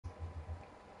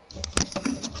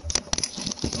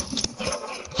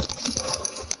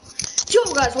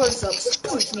guys, what's up?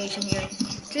 Sports Nation here.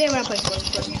 Today we're not playing sports,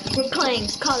 of course. We're playing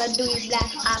Call of Duty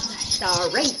Black Ops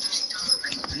Star Raid.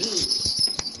 Yeah.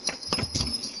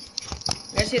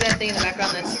 You guys see that thing in the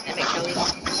background? That's Emmett Kelly.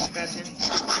 Subscribe to him.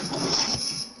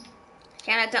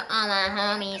 Shout out to all my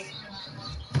homies.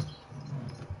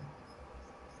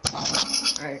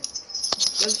 Alright.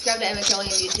 Go subscribe to Emmett Kelly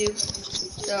on YouTube.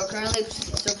 So currently,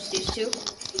 so Prestige 2.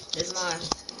 There's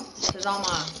all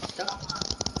my stuff.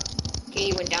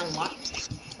 Okay, went down a lot.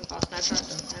 I'll snapshot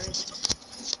them.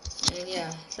 And yeah,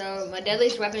 so my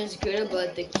deadliest weapon is Kuda,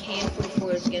 but the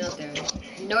KN-44 is getting up there.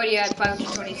 No idea I had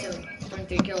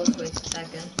 23 kills with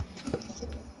that gun.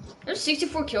 There's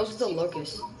 64 kills with the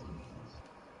Locust.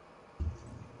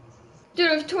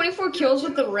 Dude, I have 24 kills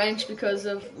with the wrench because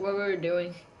of what we were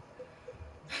doing.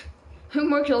 I have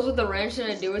more kills with the wrench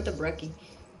than I do with the breckie.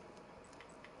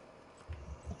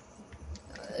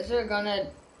 Is there a gun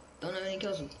that don't have any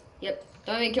kills with? Yep,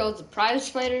 don't have any kills with the Prize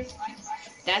Fighter.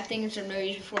 That thing is no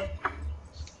use before.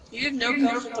 You have no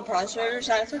kills with the Prize Fighters?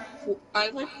 I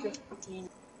have like 15.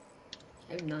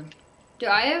 I have none. Dude,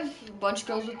 I have a bunch of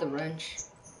kills with the wrench.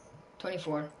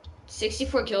 24.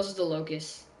 64 kills with the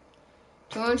Locust.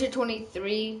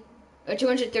 232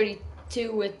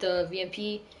 with the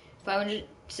VMP.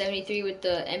 573 with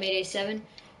the M8A7.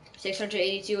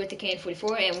 682 with the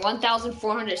KN-44. And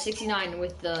 1,469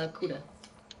 with the Kuda.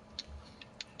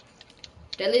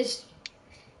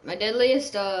 My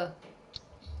deadliest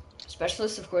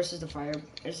specialist, of course, is the fire.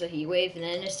 There's the heat wave, and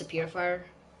then it's the purifier.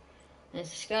 And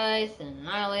it's the scythe, and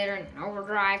annihilator, and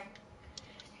overdrive.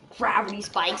 Gravity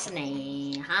spikes, and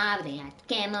they have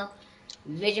camo,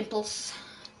 vision pulse,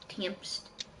 tempest.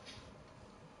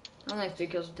 I only have 3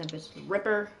 kills with tempest.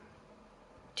 Ripper,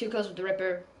 2 kills with the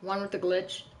Ripper, 1 with the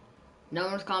glitch,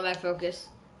 none with combat focus,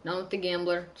 none with the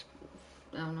gambler.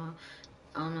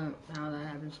 I don't know how that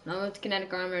happens. None with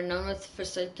kinetic armor, none with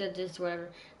facilitators, whatever.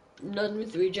 None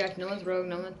with reject, none with rogue,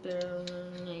 none with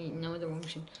the war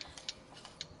machine.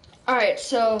 Alright,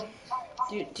 so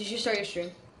did you start your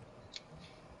stream?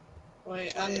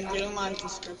 Wait, I'm doing my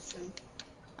description.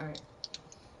 Alright.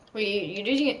 Wait,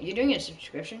 you're doing a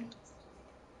subscription?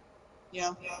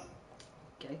 Yeah.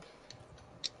 Okay.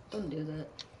 Don't do that.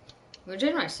 I'm gonna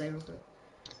change my site real quick.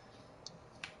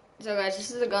 So guys,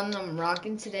 this is the gun that I'm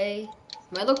rocking today.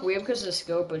 Might look weird because of the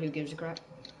scope, but who gives a crap?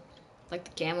 Like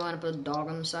the camo, and I put a dog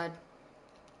on the side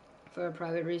for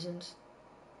private reasons.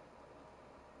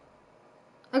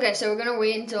 Okay, so we're gonna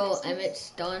wait until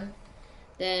Emmett's done.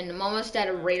 Then I'm almost at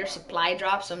a Raider supply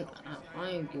drop, so I don't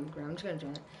even give a crap. I'm just gonna try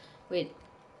it. Wait,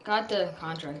 got the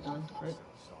contract done, right?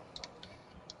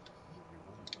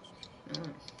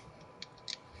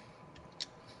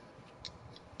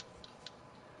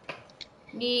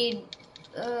 Need,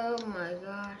 oh my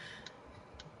gosh.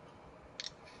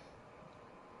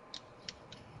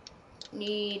 I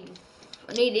need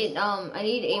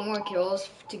 8 more kills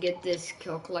to get this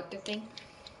kill collector thing.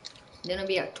 Then I'll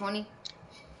be at 20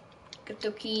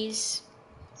 crypto keys,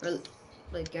 or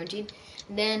like guaranteed.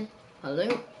 And then hello.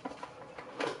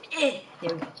 Here we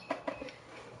go.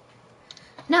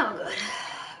 Now we're good.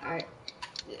 All right.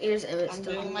 Here's Emmett's I'm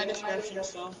doing my description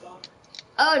stuff.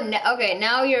 Oh, okay.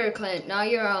 Now your clan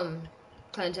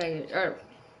tag or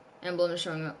emblem is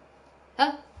showing up.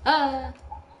 Huh?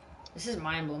 This is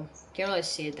my emblem. Can't really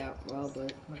see it that well,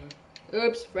 but whatever.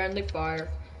 Oops, friendly fire.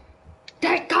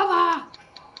 Take cover!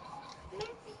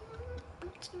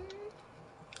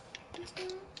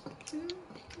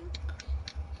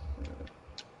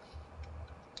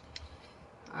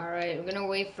 Alright, we're gonna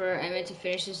wait for Emmett to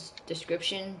finish his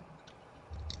description.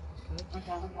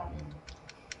 Okay.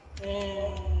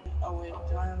 Oh wait,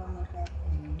 do I have one more card?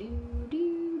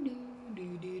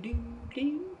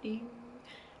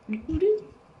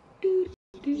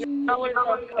 Yeah, what is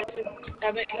up,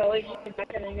 Emmett Kelly?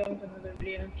 Back and going to another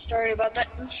video. Sorry about that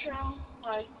intro.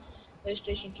 My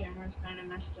PlayStation camera is kind of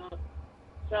messed up.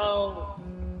 So,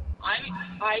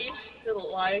 I used to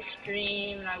live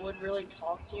stream and I would really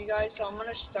talk to you guys. So I'm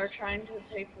gonna start trying to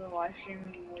take the live stream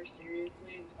more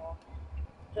seriously as well.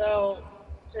 So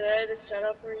today the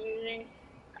setup we're using,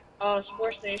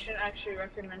 Sports Nation actually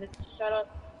recommended the setup.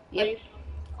 Yep.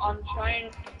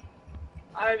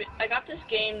 I got this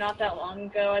game not that long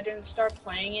ago. I didn't start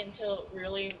playing it until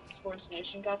really Sports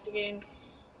Nation got the game,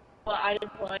 but I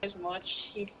didn't play as much.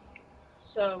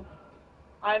 So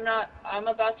I'm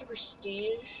about to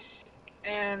prestige,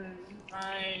 and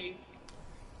I'm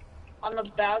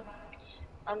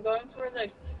going for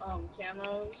the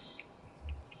camos.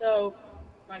 So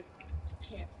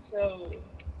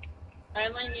I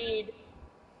only need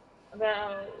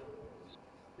about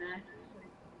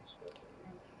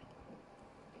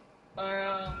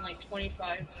like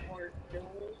 25 more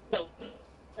kills.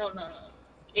 No.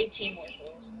 18 more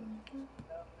kills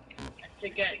to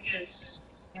get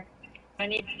this. I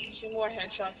need 2 more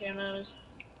headshot camos.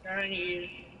 Then I need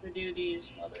to do these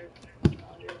other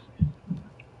challenges.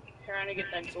 Trying to get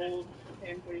that gold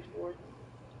KN-44.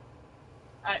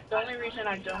 The only reason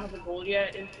I don't have a gold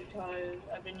yet is because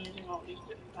I've been using all these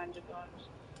different kinds of guns.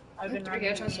 I've been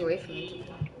running away from me.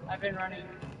 I've been running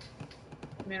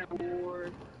Man of War,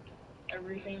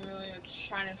 everything really. I'm just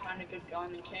trying to find a good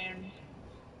gun. Can's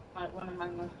one of my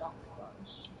most dominant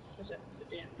guns. Because of the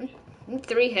damage. I'm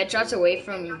 3 headshots away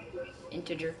from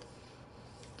integer.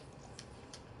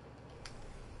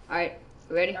 Alright,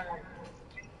 ready?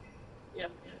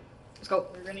 Yep. Let's go.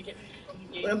 We're gonna get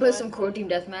We're gonna play some core team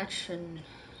deathmatch and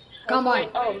combine.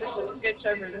 Oh, this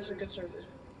is a good server.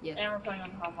 Yeah. And we're playing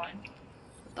on combine.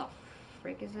 What the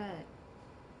frick is that?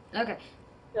 Okay.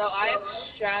 So I have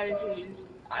strategies.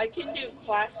 I can do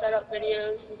class setup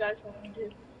videos. You guys want me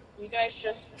to? You guys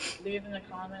just leave in the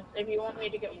comments if you want me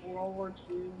to get World War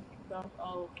II stuff.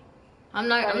 I'm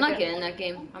not getting that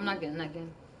game. I'm not getting that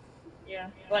game. Yeah,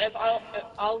 but if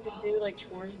I'll do like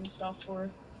tours and stuff for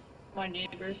my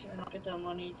neighbors and I'll get the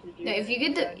money to do. Yeah, if you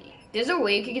get there's a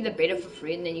way you could get the beta for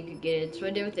free and then you could get it. That's what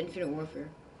I did with Infinite Warfare.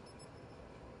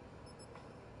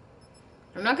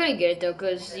 I'm not gonna get it though,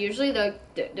 cause usually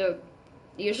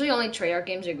usually only Treyarch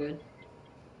games are good.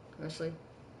 Honestly,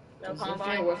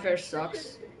 Infinite Warfare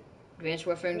sucks. Advanced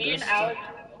Warfare and Me and Ghost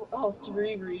Alex,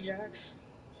 3 rejects.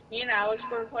 Me and Alex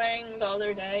were playing the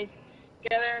other day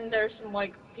together, and there's some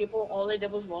like people. All they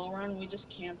did was wall run. We just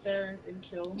camped there and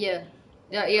killed. Yeah.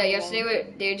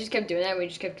 Yesterday they just kept doing that. We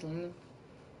just kept killing them.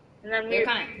 And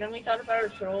then we thought about a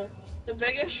troll. The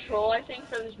biggest troll I think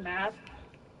for this map,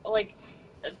 like,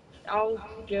 I'll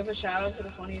give a shout out to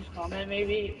the funniest comment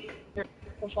maybe.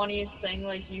 The funniest thing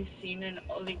like you've seen in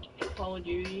like Call of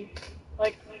Duty,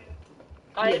 like.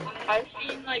 I've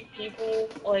seen like people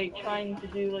like trying to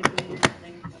do like the weird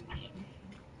things.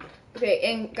 Okay,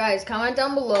 and guys, comment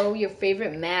down below your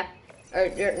favorite map, or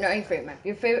not your favorite map.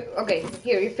 Your favorite. Okay,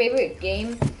 here your favorite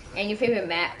game and your favorite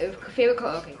map. Favorite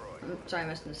call. Okay, I'm sorry, I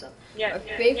messed this up. Yeah.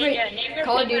 Favorite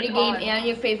Call of Duty game and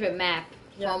your favorite map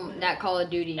from that Call of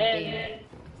Duty game.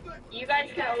 You guys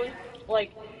can always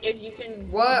like if you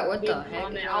can. What the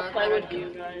heck? I'll play with you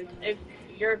guys. If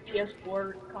you're a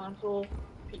PS4 console.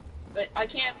 But I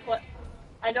can't play.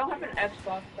 I don't have an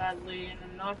Xbox, sadly, and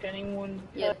I'm not getting one.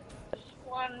 Yeah.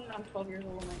 One, I'm 12 years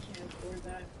old and I can't afford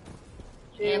that.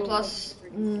 And plus,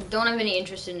 don't have any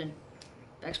interest in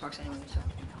Xbox anyway. So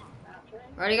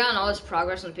I already gotten all this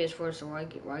progress on the PS4, so why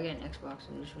get an Xbox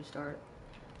and just restart?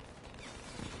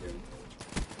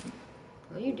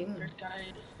 What are you doing? What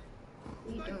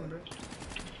are you doing, bro?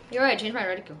 You're right. Change my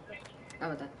reticle. How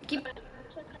about that? Keep.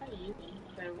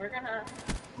 So we're gonna.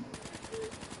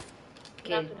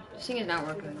 Okay, this thing is not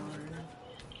working at all right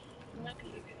now.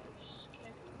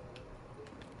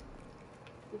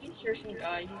 We can hear some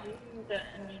guy. He's using the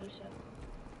M87.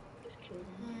 Just kill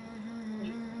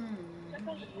him. That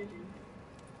guy's using.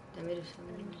 That made it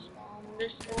sound.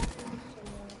 There's someone.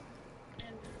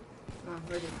 Oh,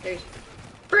 where's it? There's.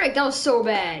 Frick, that was so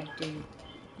bad, dude.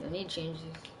 I need to change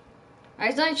this. I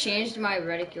accidentally changed my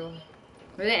reticule.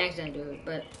 I didn't accidentally do it,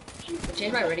 but I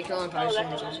changed my reticule and probably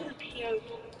shouldn't have changed it.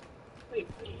 Wait,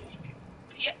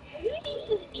 yeah, who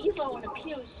uses Evo in a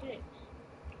PO6?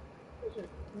 Those are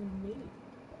new.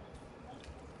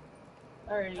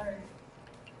 Alright.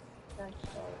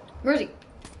 Where is he?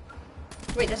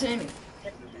 Wait, that's an enemy.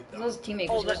 That was a teammate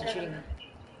because he wasn't shooting me.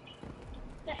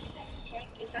 What the heck?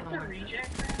 Is that the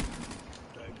reject?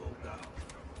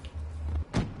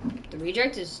 The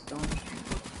reject is done.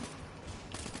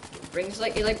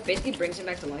 It basically brings him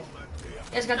back to life.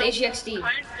 Yeah, it's got the HEXD.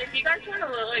 If you guys want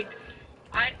to like,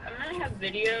 I'm gonna have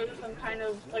videos. I'm kind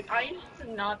of like I used to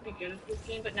not be good at this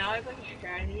game, but now I have like a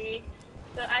strategy.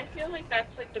 So I feel like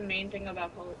that's like the main thing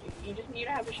about Call of Duty. You just need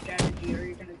to have a strategy, or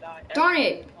you're gonna die. Darn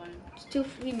it! It's too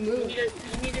free move. You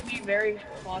need to be very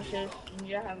cautious. You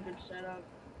need to have a good setup.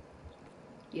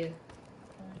 Yeah.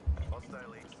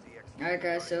 Alright,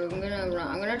 guys. So I'm gonna run.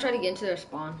 I'm gonna try to get into their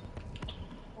spawn.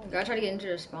 I gotta try to get into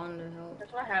their spawn to help.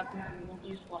 That's what happens when you won't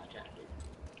use Flawteam.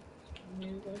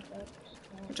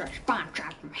 I'm trying to spawn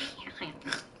trap me.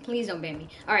 Please don't ban me.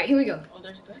 Alright, here we go. Oh,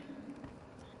 there's good.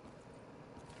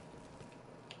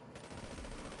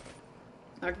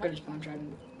 Not good at spawn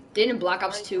trapping. They did in Black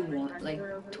Ops 2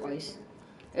 twice.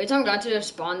 Every time I got to their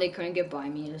spawn, they couldn't get by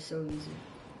me. It was so easy.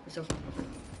 It's so fun.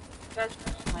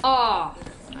 Oh!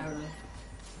 I don't know.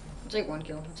 I'll take one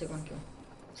kill.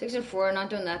 6 and 4, not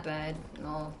doing that bad.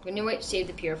 No. Can you wait? Save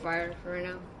the purifier for right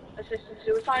now. Assisted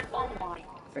suicide. Oh my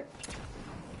Frick.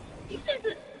 He said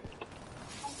that.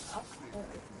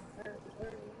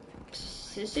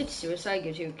 Assisted suicide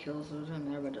gives you kills, so it doesn't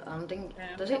matter, but I don't think,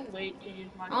 Yeah, does it? wait to use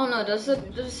my I don't know, does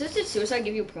assisted suicide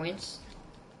give you points?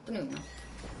 I don't even know.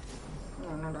 I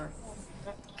don't know that.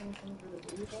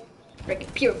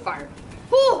 Freaking purifier.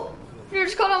 Oh! You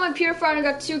just called out my purifier and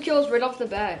I got 2 kills right off the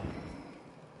bat.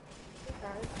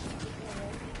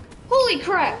 Holy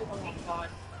crap! Oh my god.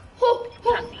 Oh,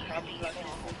 oh,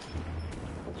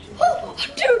 oh,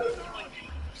 dude!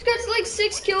 This guy's like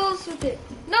 6 kills with it.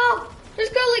 No! This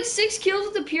got like 6 kills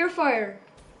with the purifier.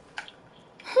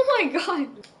 Oh my god.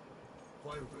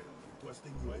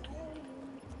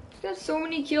 He's got so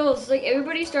many kills. Like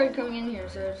everybody started coming in here,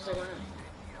 so it's just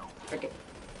like,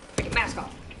 freaking mask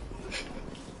off.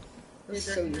 This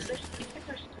is so useless.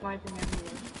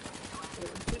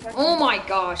 Oh my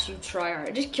gosh, you try hard.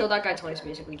 I just killed that guy twice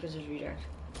basically because of reject.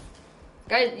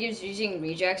 Guy was using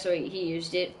reject, so he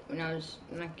used it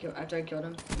after I killed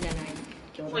him. And then I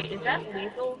killed him. Wait, is that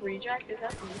lethal reject? Is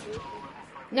that lethal?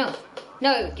 No,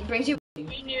 it brings you. We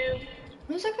knew.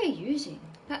 What is that guy using?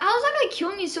 How is that guy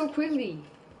killing me so quickly?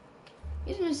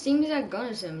 He's using the same exact gun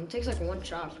as him. It takes like 1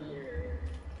 shot for him.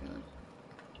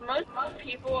 Most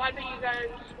people, I bet you guys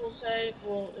will say,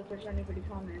 well, if there's anybody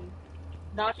coming,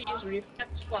 not to use reflex,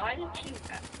 but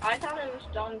I thought it was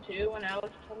dumb too when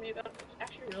Alex told me about it. It's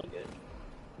actually really good.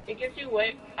 It gives you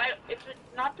it's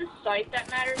not the sight that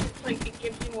matters, it's like, it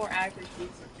gives you more accuracy.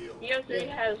 EO3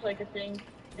 has like a thing,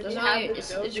 if you have the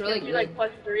scope, it really gives you like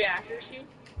 +3 accuracy.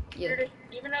 Yeah.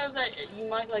 Even though that you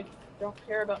might like, you don't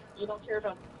care about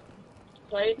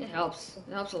sight. It helps.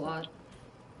 It helps a lot.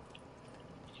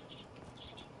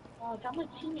 Oh, I thought my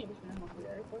teammate was gonna help me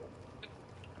there, but...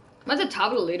 I'm at the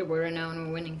top of the leaderboard right now and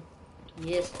we're winning.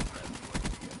 Yes.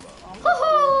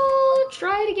 Oh,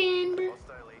 try it again, bro.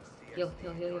 Heal.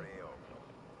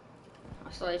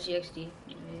 I saw HGXD.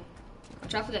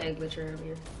 Watch out for the egg glitcher over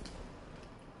here.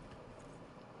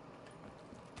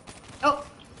 Oh!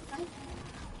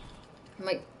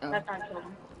 Oh. That guy killed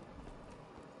him.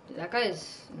 Dude, that guy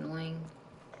is annoying.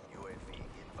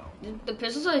 The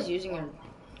pistols I was using are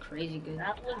crazy good.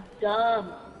 That was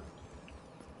dumb.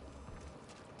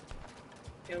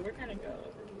 Okay, we're gonna go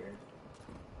over here.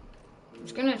 I'm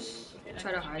just gonna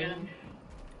try to hide him.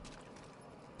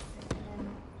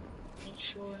 Make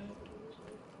sure.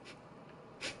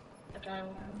 That guy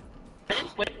will. I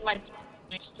just wait for my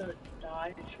teammates to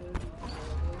die.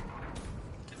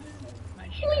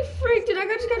 Holy frick, dude, I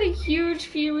just got a huge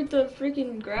fear with the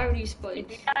freaking gravity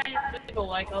spikes. If you guys leave a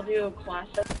like, I'll do a class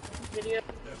video.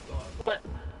 But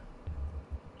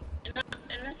in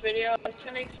this video, I was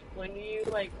gonna explain to you,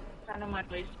 like, kind of my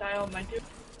playstyle. I might do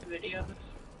videos.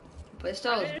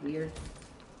 Playstyle is weird.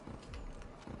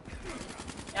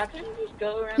 Yeah, I kind of just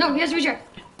go around. No, he has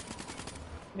reject.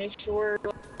 Make sure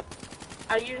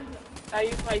I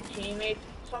use my teammates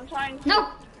sometimes.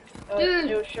 No,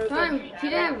 dude, it will show time. the He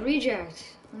didn't have reject.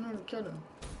 I never killed him.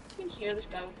 You can hear this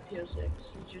guy with the PO6.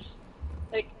 He's just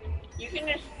like, you can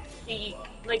just see,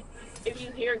 like, if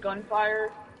you hear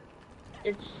gunfire,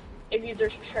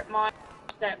 there's trip mines,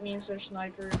 that means there's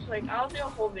snipers. Like, I'll do a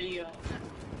whole video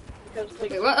because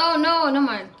like. Wait, what? Oh no, never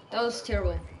mind. That was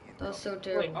terrible. That was so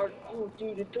terrible. Wait, oh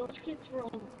dude, if those get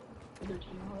thrown, other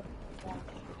team.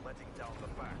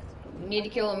 You need to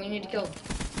kill him. You need to kill him.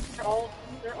 They're all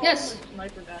yes.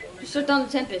 Sniper battles. Just shut down the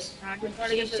Tempest. I want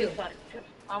to get to this side.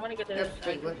 I want to get to this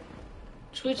side.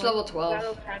 Twitch level 12.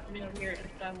 Battle's happening over here,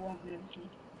 and I won't move.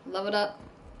 Level it up.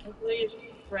 Hopefully, his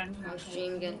friends. I'll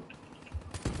stream again.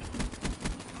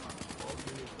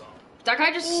 That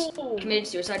guy just committed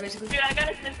suicide, basically. Dude, I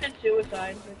got assisted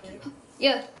suicide. Okay.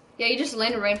 Yeah, he just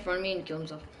landed right in front of me and killed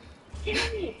himself. Damn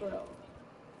it, bro.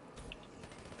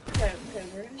 Okay,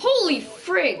 we're gonna... Holy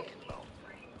frig!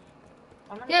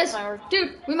 Yes, my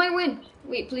dude, we might win.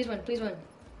 Wait, please win, please win.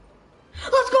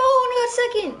 Let's go! I got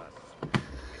second.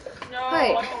 No,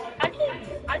 Hey.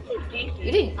 I did decent.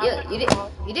 You did, yeah,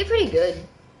 you did pretty good.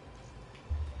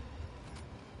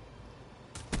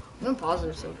 I'm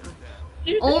positive so far.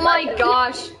 Dude, Oh my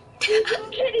gosh! Dude, this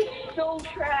kid is so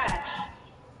trash.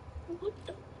 What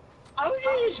the? I would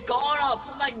have just gone up,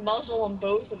 put my muzzle on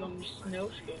both of them, snow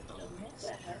scoped them. What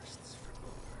the heck?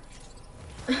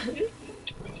 Dude,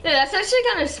 that's actually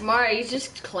kind of smart. He's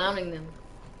just clowning them.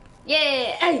 Yeah!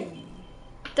 Hey!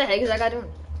 What the heck is that guy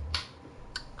doing?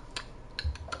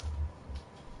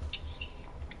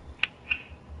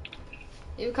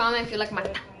 Leave a comment if you like my...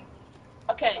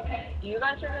 Okay, you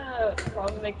guys are gonna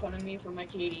probably make fun of me for my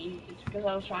KD. It's because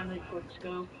I was trying to quick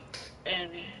scope,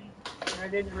 and I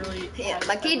didn't really... Yeah,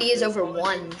 my KD is over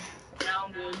 1. Now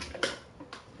I'm good.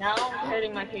 Now I'm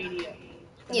hitting my KD up.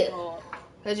 Yeah.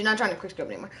 Because you're not trying to quickscope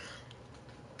anymore.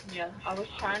 Yeah, I was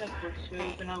trying to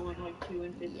quickscope and I went like 2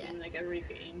 and 15 Yeah. like every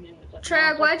game and it's like.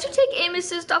 Trag, why'd you take aim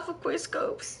assist off of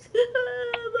quickscopes?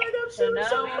 Like, I'm So now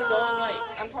so I'm going like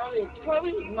I'm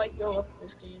probably might go up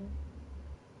this game.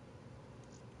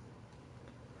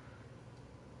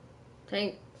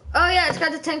 Tank. Oh yeah, it's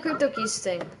got the 10 crypto keys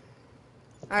thing.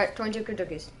 Alright, 22 crypto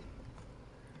keys.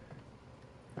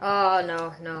 Oh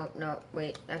no,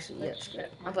 wait, actually, yeah, screw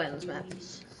it. I'm playing this map.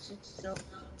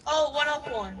 Oh,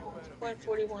 101.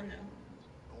 141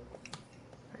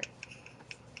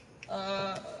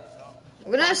 now.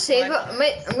 I'm gonna save up. I'm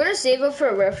gonna save up for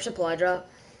a rare supply drop.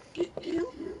 I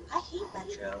hate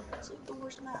Metro. It's like the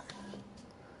worst map.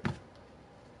 Do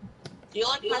you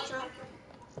like Metro?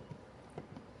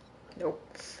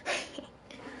 Nope.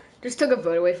 Just took a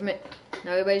vote away from it.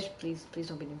 Now everybody's please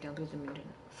don't be nuked down. Please don't be nuked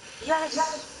down. Yes.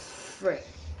 Frick.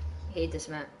 I hate this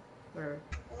map. Whatever.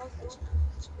 I like this map.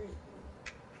 It's great.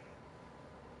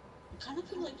 I kind of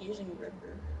feel like using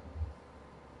Ripper.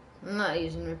 I'm not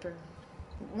using Ripper.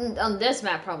 On this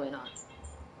map, probably not.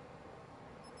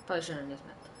 Probably shouldn't on this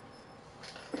map.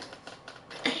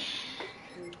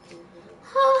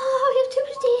 Oh, we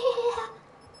have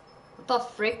 2 What the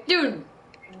frick? Dude!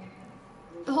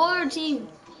 The whole other team.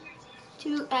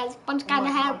 2 as bunch kind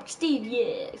of have Steve,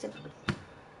 yeah. Except for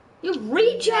you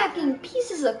rejacking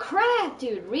pieces of crap,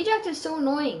 dude. Rejact is so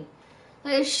annoying.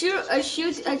 Like I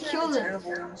kill them.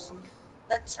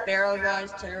 That Sparrow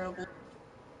guy's terrible.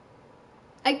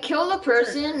 I kill a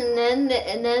person and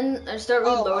then I start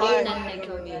reloading and then they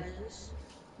kill me.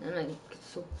 And I get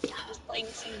so just playing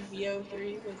some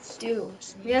VO3 with dude,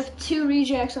 we have 2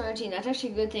 rejects on our team. That's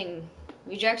actually a good thing.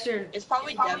 Rejects are. It's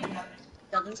probably Devin.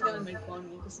 Devin's gonna make fun of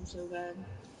me because I'm so bad.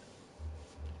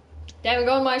 Devin,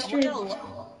 go on my stream.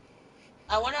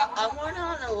 I went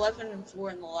on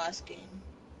 11-4 in the last game.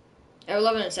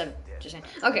 11-7. Just saying.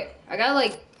 Okay, I got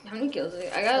like how many kills?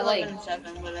 I got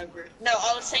 11-7, whatever. No,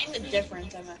 I was saying the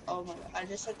difference. I meant, oh my god, I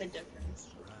just said the difference.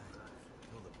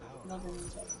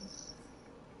 11-7.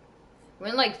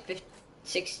 Went like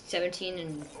 17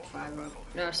 and 5.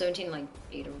 No, 17 like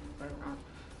 8 or whatever.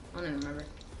 I don't even remember.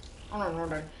 I don't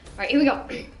remember. Alright, here we go.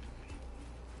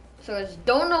 So I just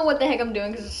don't know what the heck I'm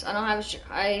doing because I don't have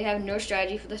I have no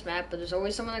strategy for this map, but there's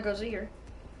always someone that goes to here.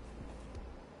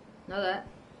 Know that?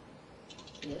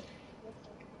 Yeah.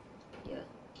 Yeah.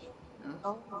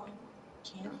 No. Oh,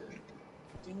 camper.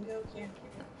 Dingo camper.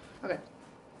 No. Okay.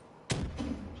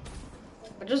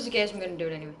 But just in case, I'm gonna do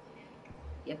it anyway.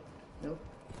 Yep. Nope.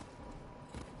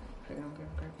 Okay.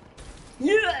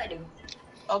 Yeah, I do.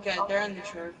 Okay, they're in the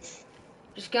church.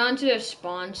 Just got into their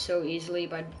spawn so easily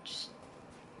by just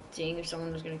seeing if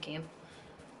someone was gonna camp.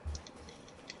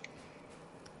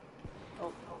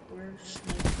 Oh, where's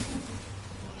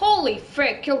Holy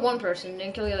frick! Killed one person,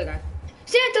 didn't kill the other guy.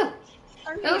 Santa!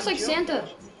 That looks like Santa.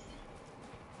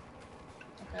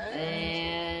 Okay.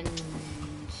 And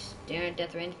staring at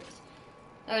death range.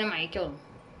 Oh, never mind, he killed him.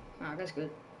 Oh, that's good.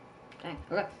 Dang.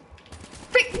 Okay.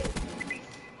 Frick!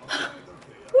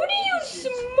 What are you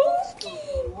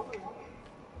smoking?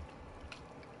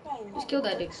 Just kill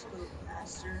that dude.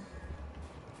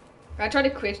 I tried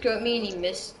to quickscope me and he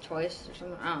missed twice or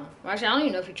something. I don't know. Well, actually, I don't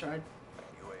even know if he tried.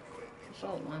 I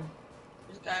saw one.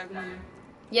 There's a guy over here.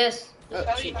 Yes. Oh,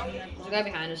 shit. There's a guy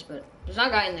behind us, but there's not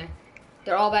a guy in there.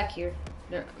 They're all back here.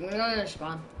 I'm gonna go in their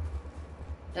spawn.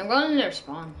 I'm going in their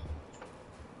spawn.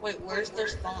 Wait, where's their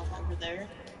spawn? Over there?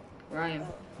 Where I am.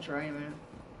 That's where I am right now.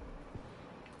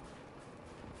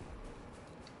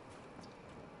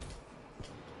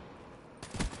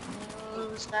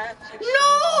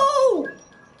 No!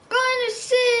 Got an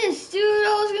assist! Dude,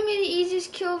 that was gonna be the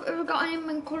easiest kill I've ever gotten in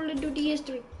my Call of Duty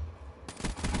history.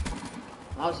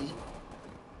 That was easy.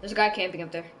 There's a guy camping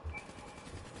up there.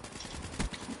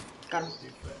 Got him.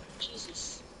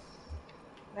 Jesus.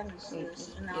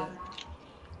 Yeah.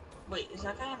 Wait, is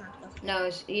that guy on our team? No,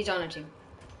 he's on our team.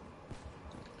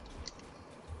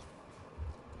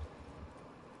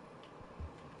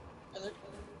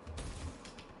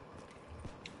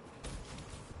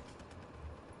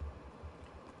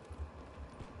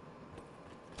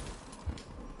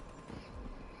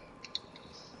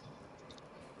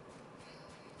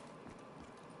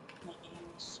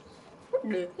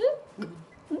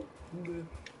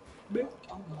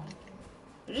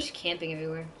 They're just camping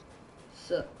everywhere.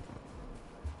 So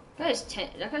that guy's 10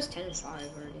 and 5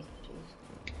 already.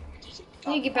 Jeez. I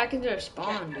need to get back into their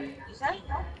spawn, dude.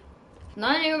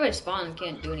 Not in everybody's spawn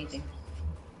can't do anything.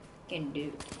 Can't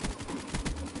do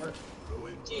work.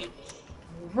 Dude.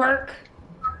 Work.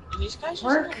 These guys just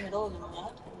Work. in the middle of the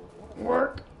map.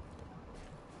 Work.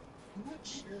 I'm not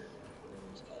sure where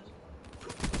these guys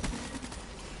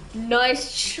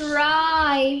Nice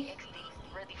try.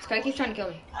 This guy keeps trying to kill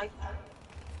me.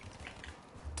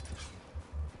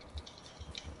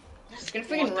 Just gonna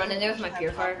freaking run in there with my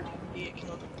purifier.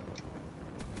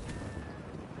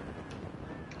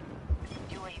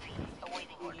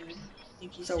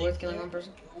 So worth killing one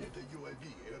person.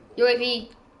 UAV.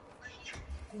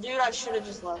 Dude, I should have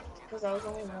just left because I was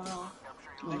only one off.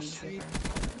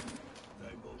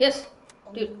 Yes,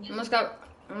 dude. Almost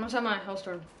had my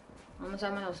hellstorm. Almost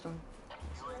had my hellstorm.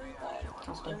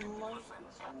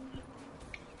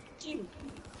 Dude.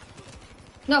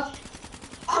 No.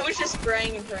 I was just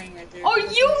spraying and praying right there. Oh,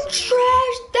 you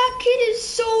trash! That kid is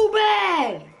so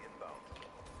bad.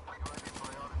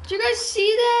 Did you guys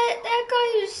see that? That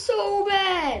guy is so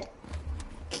bad.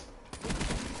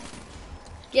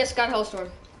 Yes, got hellstorm.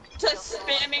 Just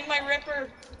spamming my ripper,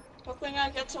 hoping I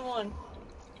get someone.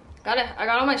 Got it. I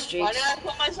got all my streaks. Why did I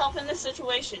put myself in this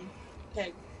situation?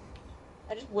 Okay.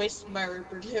 I just wasted my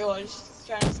ripper too. I was just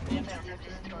trying to spam that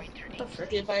ripper. What the frick?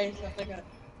 See if I got.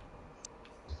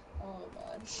 Oh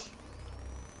god.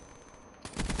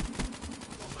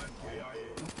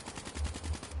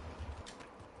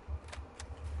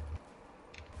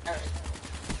 Alright.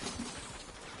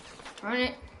 Darn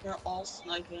it. They're all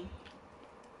sniping.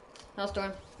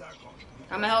 Hellstorm.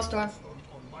 I'm a hellstorm.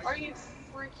 Are you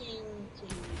freaking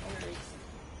kidding me? Alright.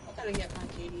 I gotta get my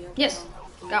KD up. Yes.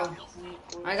 Got one.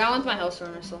 I got one with my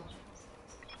hellstorm missile.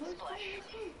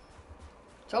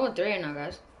 It's all with 3 right now,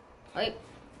 guys. Hype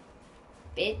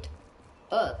it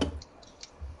up.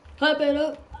 Hype it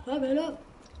up. Hype it up.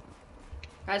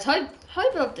 Guys,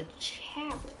 hype up the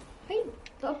chat. Hype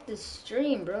up the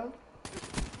stream, bro.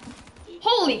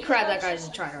 Holy crap, that guy's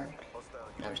a tryhard.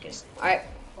 No, I'm just kidding. Alright.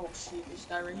 Oh shoot, this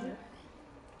guy right here.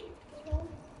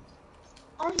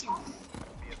 Are you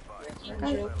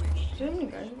freaking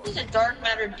joking? He's a dark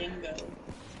matter dingo.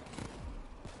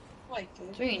 Like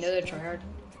this. So you know they're tryhard.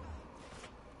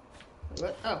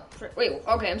 What? Oh, wait.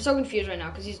 Okay, I'm so confused right now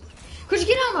because he's. Could you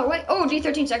get out of my way? Oh,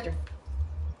 D13 sector.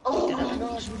 Oh my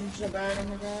gosh, I'm so bad. Oh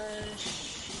my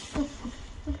gosh.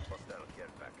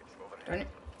 Darn it.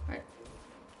 Alright.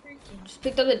 Just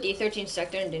picked up the D13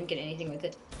 sector and didn't get anything with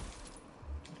it.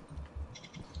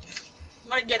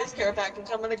 I'm gonna get his care package.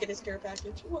 I'm gonna get his care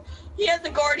package. He had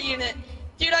the guardian in it.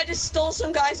 Dude, I just stole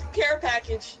some guy's care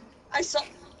package. I saw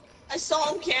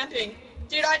him camping.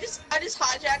 Dude, I just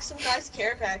hijacked some guy's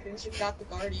care package and got the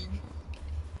guardian.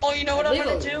 Oh, you know what I'm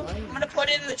gonna do? I'm gonna put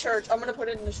it in the church. I'm gonna put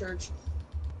it in the church.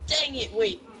 Dang it!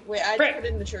 Wait. I had to put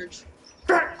it in the church.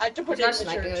 I had to put it in the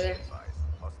church.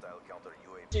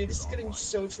 Dude, this is getting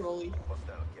so trolly.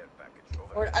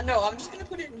 Or no, I'm just gonna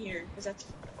put it in here because that's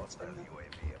better.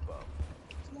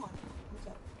 Come on. What's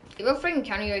up? You go freaking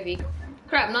counter UAV.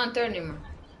 Crap, I'm not in 3rd anymore.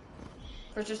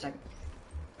 For just a second.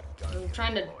 I'm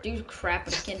trying to do crap,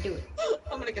 but I can't do it.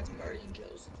 I'm gonna get some guardian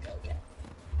kills. Okay.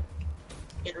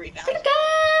 Get a rebound.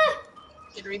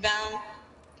 Get a rebound.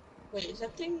 Wait, is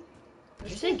that thing?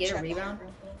 Did you say get a rebound?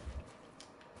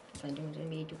 I don't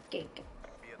need to cake.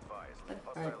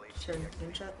 Alright, sure,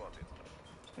 shot.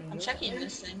 I'm checking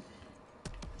this thing.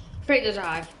 Afraid there's a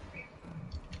hive.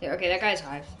 Yeah, okay, that guy's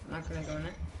hive. I'm not gonna go in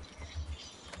there.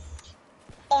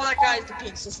 Oh, that guy's the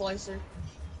pizza slicer.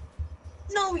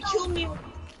 No, he killed me.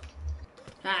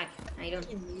 Hi, how you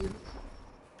doing?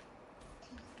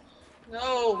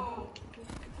 No.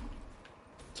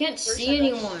 Can't see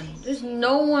anyone. There's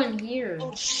no one here.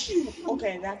 Oh shoot.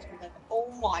 Okay, that's what that. Oh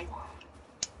my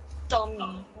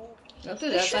dummy. Go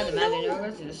through that side of the map, they never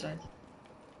go through this side.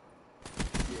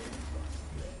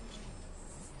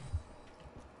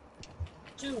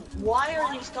 Dude, why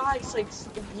are these guys like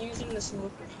using the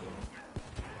smoke grenade?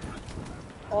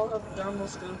 All the thermal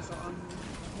scopes are on me.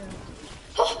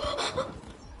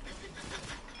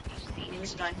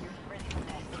 There's a guy here.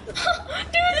 Dude,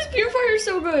 this purifier is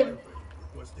so good.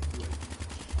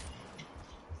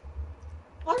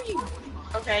 Are you?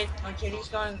 Okay, my kitty's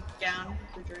going down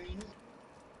the drain.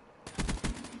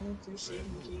 I'm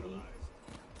appreciating kitty.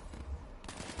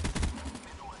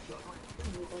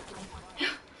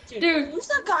 Dude, who's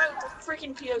that guy with the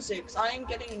freaking PO6? I am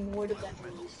getting annoyed at that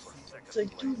noise. It's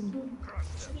like, dude,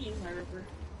 should I use my ripper?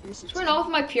 Turn off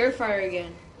my purifier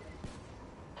again.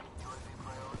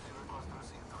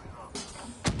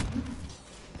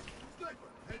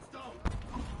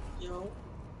 Yo.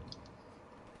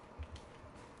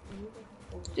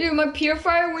 Dude, my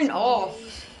purifier went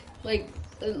off. Like,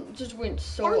 it just went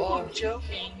so off. Are you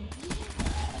joking?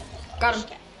 Got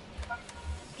him.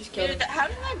 Just killed him. Dude, how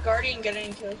did that guardian get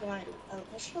any kills when I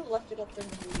should have left it up there.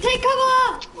 Take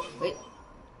cover! Wait.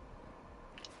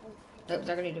 Nope,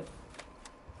 not gonna do it.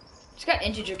 It's got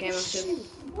integer camo too.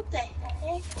 What the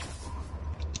heck?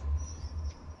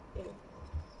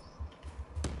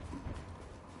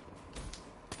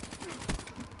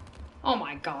 Oh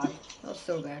my god. That was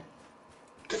so bad.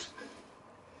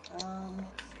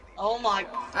 Oh my.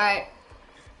 Alright.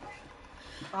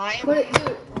 I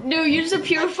Dude, use the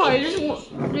purifier.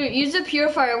 Dude, use the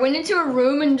purifier. Went into a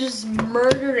room and just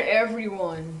murdered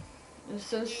everyone. It was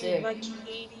so sick. My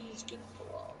Katie's gonna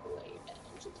go all the way down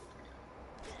to the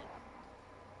ground.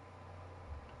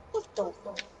 What the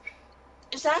fuck?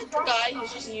 Is that the guy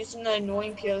who's just using the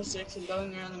annoying PO6 and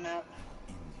going around the map?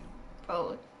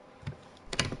 Probably.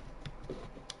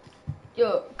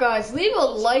 Yo, guys, leave a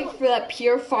like for that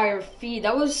purifier feed.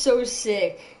 That was so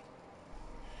sick.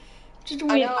 Just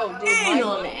went in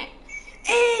on that.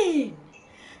 In.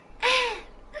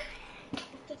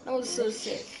 That was so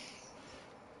sick.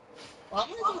 Well, I'm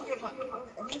gonna go get my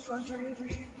phone charger over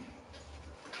here.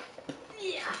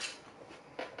 Yeah.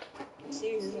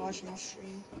 See who's watching the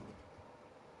stream.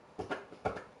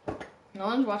 No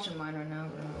one's watching mine right now.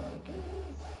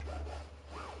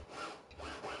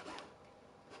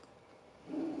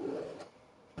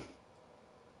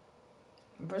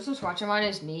 The person who's watching mine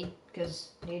is me,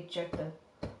 because I need to check the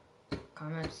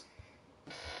comments.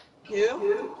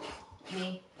 You?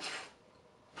 Me.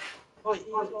 Oh, you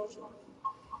watching?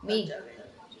 Me.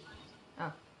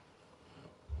 Oh.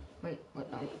 Wait, what?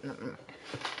 No.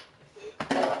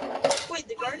 Wait,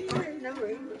 the Guardian has no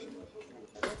range.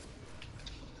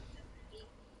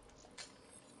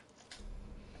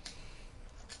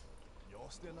 Y'all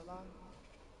still alive?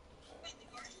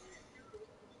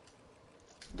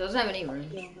 Doesn't have any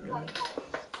range. Really.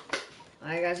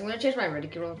 Alright guys, I'm gonna change my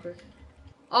Reddit real quick.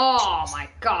 Oh my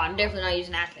god, I'm definitely not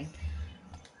using that thing.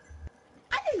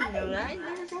 I didn't know that. I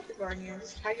never got the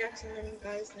Guardians. I got some of the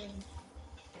guy's name.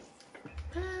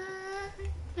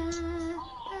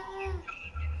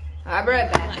 I'll be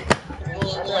right back.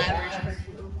 Global average.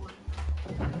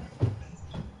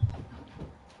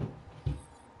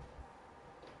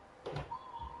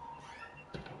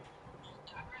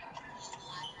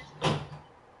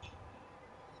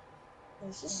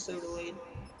 This is so delayed.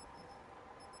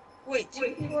 Wait,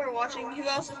 2 people are watching. Who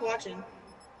else is watching?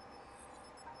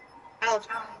 Alex.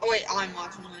 Oh wait, I'm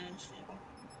watching my own stream.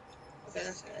 Okay,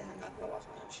 that's good. I'm not gonna watch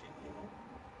my own stream anymore.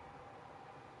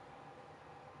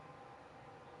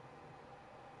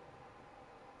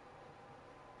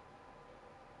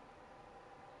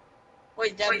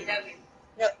 Wait, Debbie.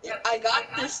 No, I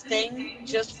got this thing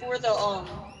just for the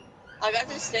I got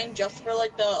this thing just for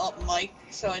like the mic,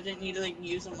 so I didn't need to like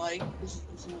use a mic. This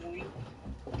is annoying.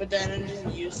 But then I just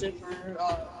used it for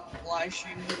live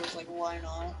streaming. It was like, why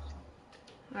not?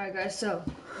 Alright guys, so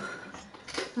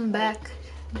I'm back.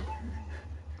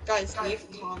 Guys, leave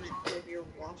a comment if you're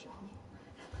watching.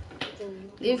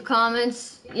 Leave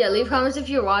comments. Yeah, leave comments if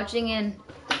you're watching, and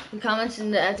leave comments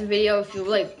at the video if you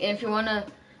like, and if you wanna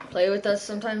play with us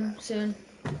sometime soon.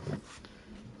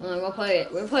 We'll play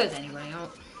it. We'll play with anybody.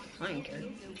 I don't even care.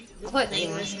 I'll play with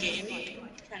anyone. This game,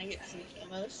 trying to get some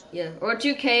demos. Yeah, or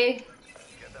 2K.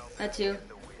 That too.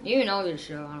 You know your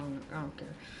show. I don't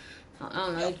care. I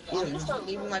don't know. I'm gonna start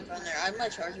leaving my phone there. I have my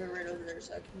charger right over there,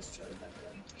 so I can just charge my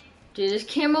phone. Dude, this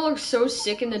camera looks so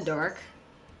sick in the dark.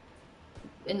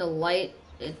 In the light,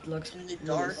 it looks in the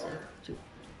dark.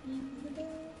 Really sick.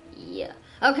 Yeah.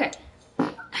 Okay.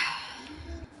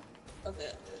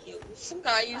 Okay. Some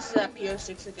guy uses that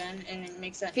PO6 again, and it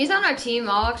makes that. If he's on our team,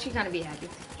 I'll actually kind of be happy.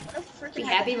 Be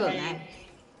happy about that.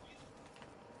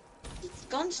 This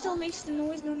gun still makes the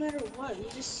noise no matter what. You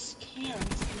just can't.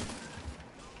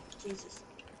 Jesus.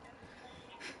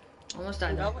 Almost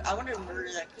died. I want to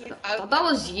murder that kid. I thought that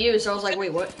was you, so I was like,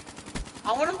 wait, what?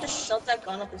 I want him to shove that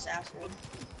gun up his asshole.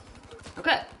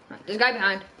 Okay. Right, there's a guy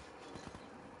behind.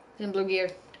 He's in blue gear.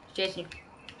 He's chasing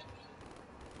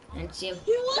you. And see him.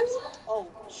 He was? Oh,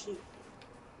 shoot.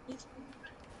 He's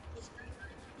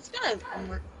gonna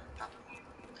murk.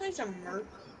 Guy's a murk.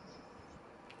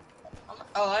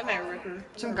 Oh, I might rip her.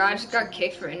 Some guy just got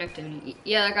kicked for inactivity.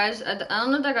 Yeah, that guy's. I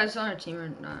don't know if that guy's on our team or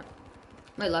not.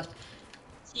 My left.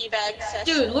 Teabag session.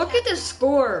 Dude, look at the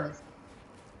score.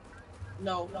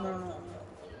 No.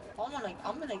 I'm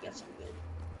gonna get some good.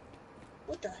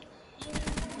 What the hell?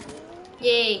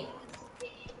 Yay.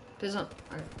 Piss on.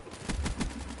 Alright.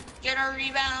 Get a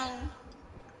rebound.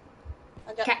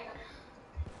 I got.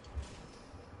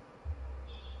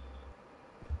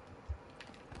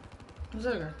 Who's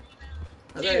that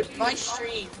guy? Dude, my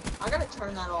stream. I gotta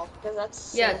turn that off because that's.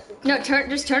 So yeah. No,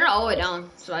 just turn it all the way down.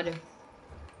 That's what I do.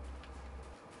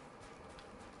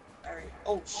 Alright.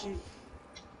 Oh shoot.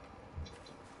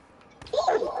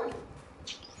 Oh!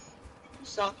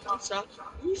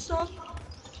 You suck.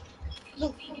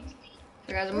 Look.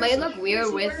 Hey guys, it might look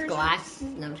weird with glass.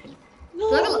 No, I'm just kidding.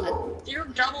 No, you're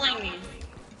doubling me.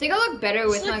 I think I look better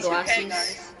with my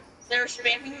glasses. They were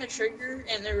spamming the trigger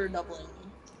and they were doubling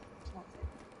me. It's not fair.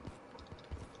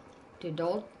 Dude,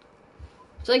 double.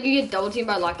 It's like you get double teamed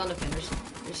by locked on defenders.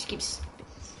 It just keeps.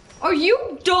 Are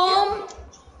you dumb?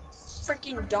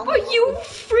 Freaking dumb. Are you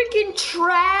freaking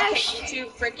trash? Okay,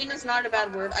 YouTube, freaking is not a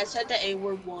bad word. I said the A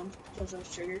word once because I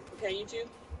was triggered. Okay, YouTube?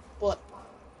 But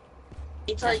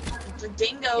it's like the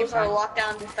dingoes are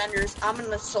lockdown defenders. I'm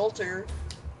an assaulter.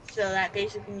 So that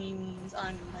basically means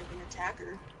I'm like an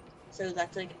attacker. So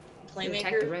that's like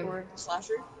playmaker or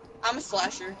slasher. I'm a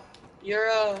slasher. You're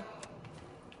a...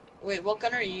 Wait, what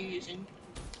gun are you using?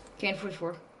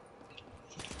 Can-44.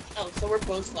 Oh, so we're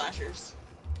both slashers.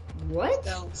 What?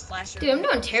 So, slasher. Dude, I'm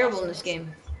doing terrible in this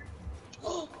game.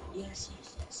 Oh, yes.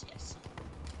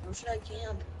 Where should I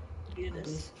camp to do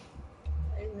this?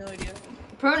 I have no idea.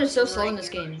 Prone is so slow in this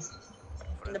game.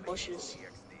 In the bushes.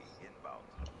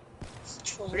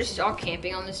 We're just all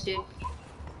camping on this dude.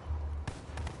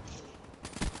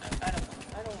 I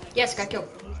don't want to. Yes, got killed.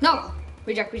 No!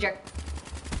 Reject.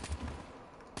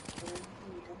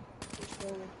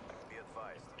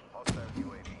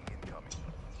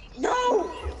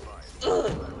 No!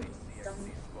 Ugh.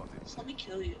 Just let me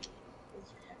kill you.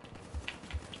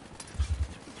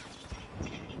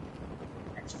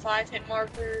 That's 5 hit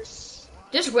markers.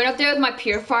 Just went up there with my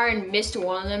purifier and missed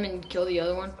one of them and killed the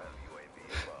other one.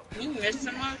 You missed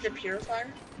someone with the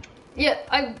purifier? Yeah,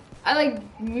 I like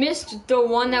missed the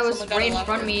one that was right in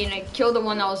front of me and I killed the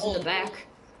one that was in the back.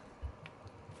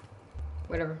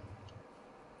 Whatever.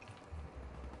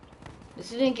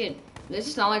 This isn't good. This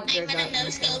is not like the guy. I'm gonna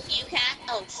no-scope you, cat.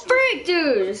 Oh, shoot. Freak,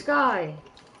 dude, this guy.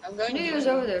 I'm going I knew he was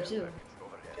over there too.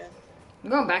 Okay. I'm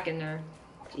going back in there.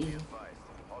 It's easy.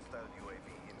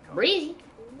 Breezy.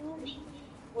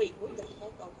 Wait, what the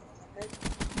fuck?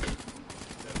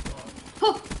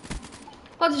 Oh!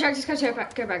 Hold the track, just got care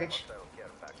package.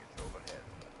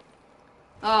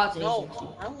 Oh, it's easy.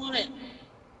 No, I want it.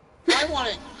 I want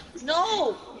it.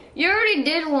 No! You already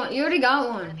did one. You already got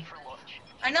one.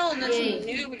 I know, and then some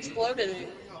noob exploded it.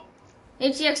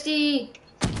 HCXD.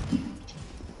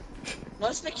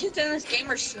 Most of the kids in this game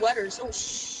are sweaters. Oh,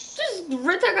 Just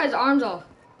rip that guy's arms off.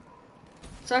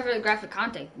 Sorry for the graphic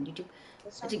content on YouTube.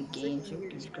 It's a game, so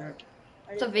it's crap.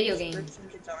 It's a video game. Rip some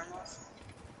kids' arms off.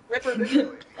 Ripper.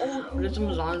 Rip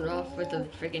someone's arms off with a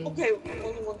freaking Okay,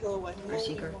 only 1 kill away.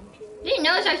 RC car. Didn't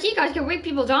know RC cars can rip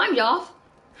people's arms off.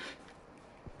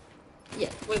 Yeah.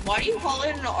 Wait, why do you call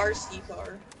it an RC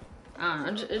car? I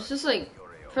don't know. It's just like,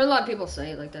 for a lot of people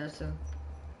say it like that, so.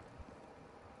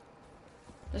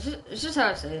 It's just how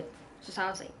I say it. It's just how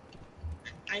I say it.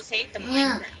 I say it the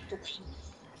Yeah.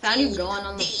 Found you going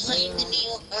on the plane. The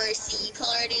new RC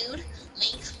car, dude.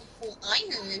 Like, well, I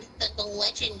heard that the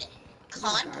legend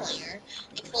COD player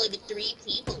exploited 3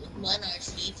 people with 1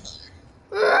 RC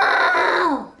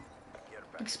car.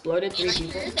 Exploded 3 And I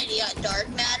people. heard that he got dark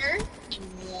matter in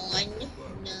 1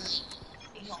 night.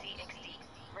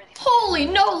 Holy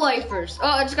no lifers! Oh,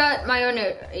 I just got my own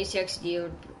ACXD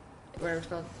or whatever it's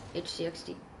called.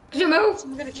 HCXD. Could you move?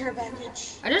 I'm gonna care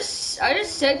package. I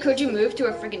just said could you move to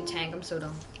a freaking tank? I'm so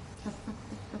dumb.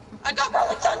 I got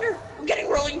Rolling Thunder! I'm getting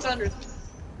Rolling Thunder!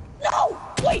 No!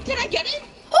 Wait, did I get it?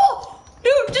 Oh!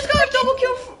 Dude, just got a double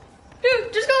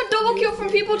kill from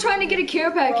people trying to get a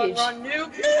care package. Run,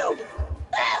 noob!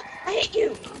 Ah, I hate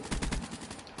you!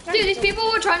 Dude, these people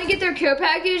were trying to get their care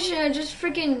package and I just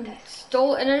freaking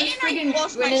stole and I just freaking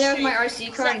went in there with my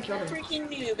RC car and killed him. Freaking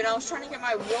noob, and I was trying to get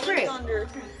my Rolling Thunder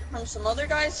from some other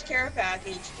guy's care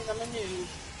package because I'm a noob.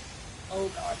 Oh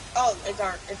god. Oh, it's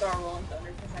our Rolling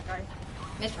Thunder because that guy.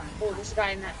 It's fine. Oh, this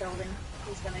guy in that building.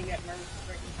 He's gonna get murdered.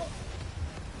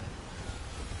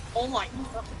 Oh my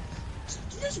god.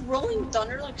 Did this Rolling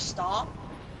Thunder like stop?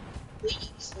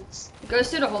 Please. It goes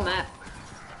through the whole map.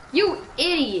 You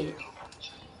idiot!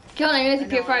 Killing enemy with the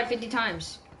purifier 50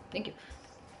 times. Thank you.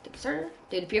 Sir?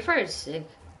 Dude, the purifier is sick.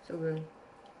 So good.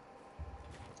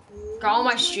 Got all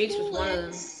my streaks with one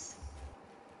of them.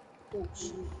 Oh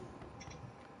shoot.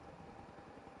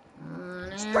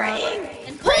 Spraying!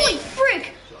 Holy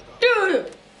frick!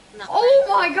 Dude! Oh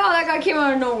my god, that guy came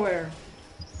out of nowhere.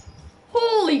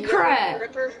 Holy crap!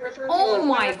 Oh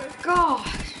my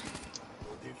gosh.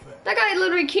 That guy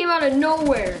literally came out of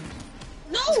nowhere.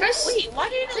 No! Wait, why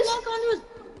didn't it lock onto his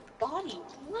body?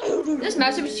 This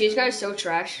Master Cheese guy is so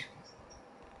trash.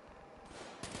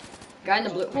 Guy in the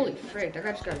blue. Holy frick, that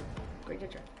guy just got a great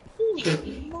picture.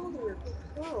 Holy mother of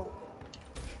pearl.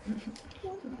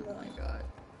 Oh my god.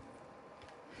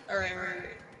 Alright.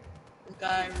 This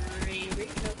guy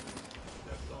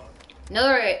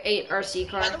Another 8 RC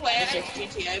car. By the way, I have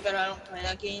GTA, but I don't play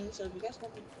that game, so if you guys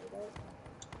want me to play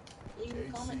that. You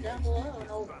can comment down below and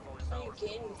I'll play a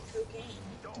game with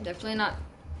cocaine. Definitely not.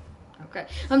 Okay,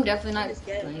 I'm definitely not It's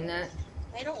gay. playing that.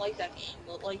 I don't like that game,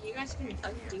 but like you guys can, I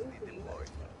can do it for you guys.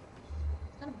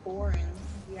 It's kind of boring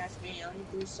if you ask me. All you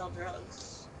do is sell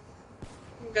drugs.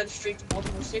 You can go straight to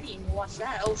Baltimore City and watch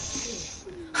that. Oh shoot.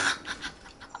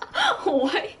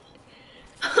 What?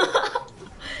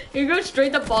 You go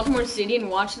straight to Baltimore City and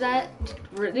watch that?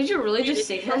 Did you really just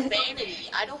say that? Profanity.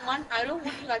 I don't want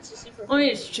you guys to see profanity. I mean,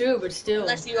 it's true, but still.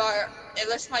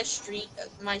 Unless my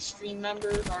stream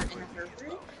members are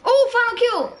inappropriate. Oh, final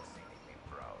kill!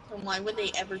 Then why would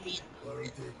they ever be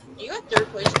inappropriate? You got third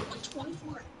place with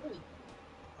 24. Wait,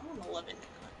 I'm 11.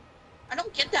 I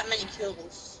don't get that many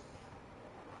kills.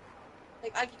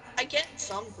 Like I get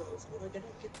some kills, but like I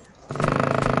don't get that.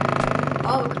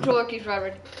 Oh, the controller keeps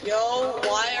vibrating. Yo,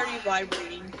 why are you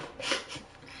vibrating?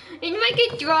 It's my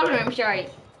controller, I'm sorry.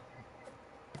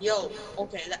 Yo,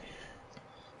 okay,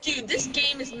 dude, this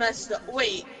game is messed up.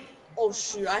 Wait, oh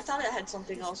shoot, I thought it had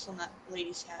something else on that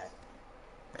lady's hat.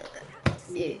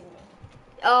 Yeah.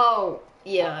 Oh,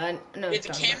 yeah, I know. If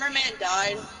the cameraman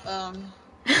died,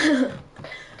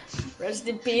 Rest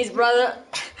in peace, brother.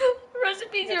 Rest in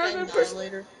peace, you're a good person.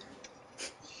 Later.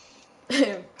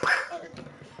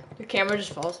 The camera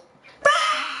just falls.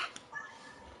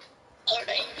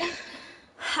 Alright.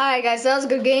 Alright, guys, that was a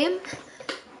good game.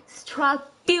 Let's try a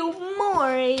few more.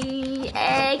 Okay.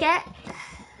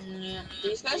 Yeah,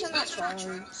 these guys are not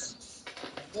tryhards.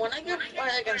 When I get play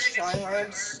against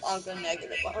tryhards, I'll go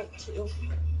negative by like 2.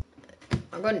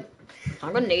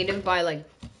 I'll go negative by like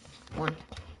 1.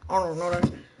 I don't know.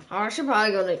 I should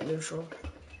probably go like neutral.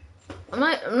 I'm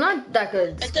not that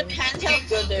good. It depends how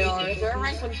good they are. If they're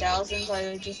ranked 1000s,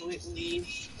 I just leave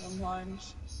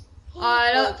sometimes.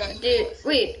 I don't, dude.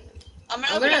 Wait. I'm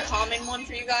gonna open a common one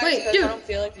for you guys. Wait, dude. I don't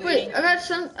feel like wait, I got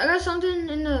something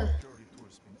in the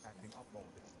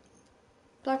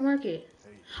black market.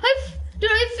 I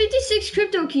have 56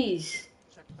 crypto keys.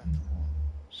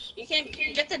 You can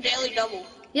get the daily double.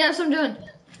 Yeah, that's what I'm doing.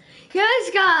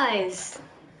 Yes, guys.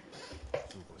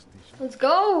 Let's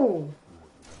go.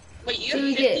 Wait, you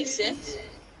have 56?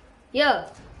 Yeah.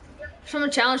 It's from a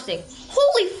challenge thing.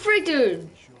 Holy frick, dude.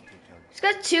 It's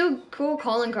got 2 cool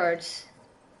calling cards.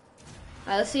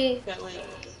 Alright, let's see. Okay,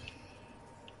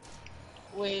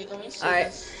 wait, let me see Alright.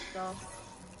 this stuff.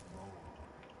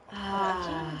 I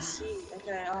can't even see.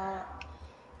 Okay,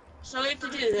 so we have to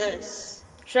do this.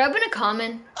 Should I open a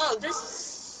common? Oh,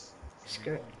 this.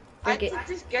 Screw it. I could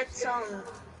just get some,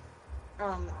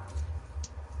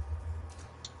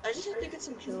 I just have to get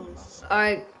some kills.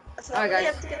 Alright. So Alright, I guys.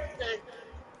 have to get the...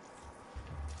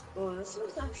 Oh, this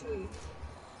is actually...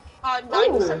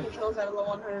 97 kills out of the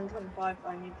 125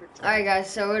 I need for 10. Alright, guys,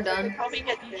 so we're I done. could probably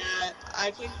get that.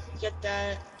 I could get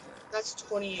that. That's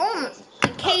 28 Oh,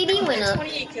 kills. KD went up.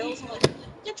 28 kills.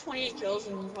 Get 28 kills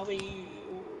in probably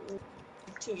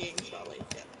 2 games, probably.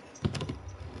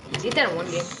 Yeah. Get that in 1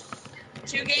 game.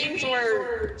 2 games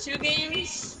or 2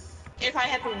 games. If I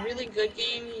have a really good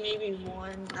game, maybe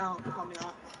 1. No, probably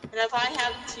not. And if I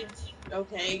have 2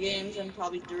 okay games, then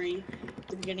probably 3.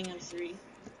 The beginning of 3.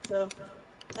 So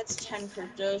that's 10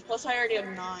 cryptos. Plus I already have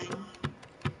 9.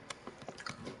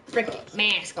 Frick,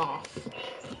 mask off.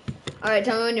 Alright,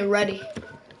 tell me when you're ready.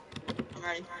 I'm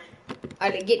ready.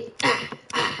 Alright, get.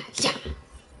 Yeah.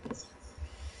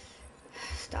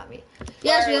 Stop me.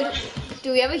 Yes,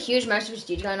 do we have a huge Master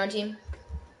Prestige guy on our team?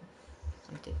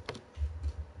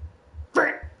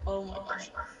 Oh my gosh.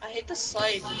 I hate the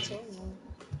slides. It's so annoying.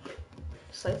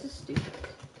 Slides is stupid.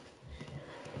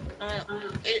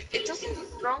 It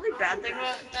doesn't. The only bad thing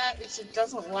about that is it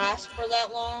doesn't last for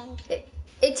that long.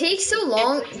 It takes so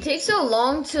long. It takes so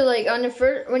long to like on the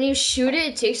first when you shoot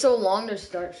it. It takes so long to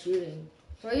start shooting.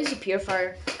 So I use a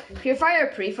purifier, or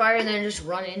pre-fire, and then just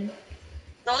run in.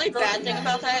 The only bad thing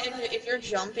about that, if you're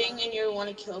jumping and you want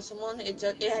to kill someone, it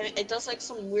does like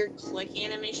some weird click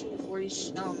animation before you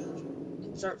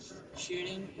can start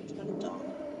shooting. It's kind of dumb.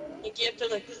 Like you have to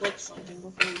like click something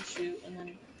before you shoot, and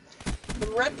then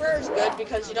the Ripper is good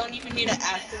because you don't even need to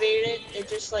activate it. It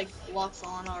just like locks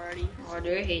on already. Oh,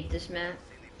 do I hate this map?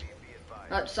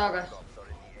 Oh, Saga.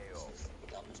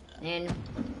 And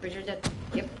Richard dead.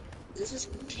 Yep. This is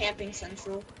camping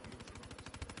central.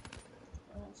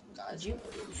 Did you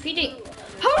feeding?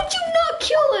 How did you not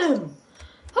kill him?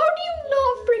 How do you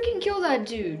not freaking kill that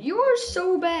dude? You are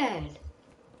so bad.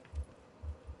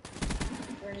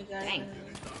 Dang.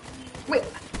 Wait.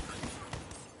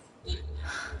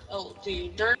 Oh,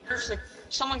 dude, there's like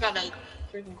someone got a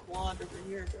freaking quad over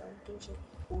here, bro. There's like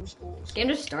 4 schools. Game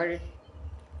just started.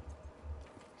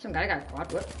 Some guy got a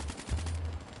quad whip.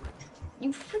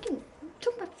 You freaking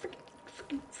took my freaking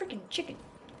Freaking chicken.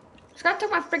 Scott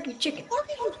took my freaking chicken. What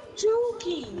are you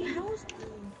joking? How is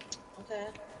okay.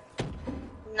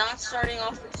 Not starting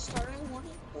off with starting one.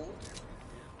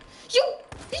 You!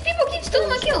 These people keep stealing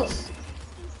my kills!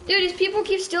 Dude, these people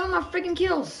keep stealing my freaking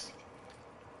kills.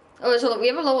 Oh, so we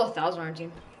have a level 1,000 on our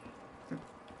team.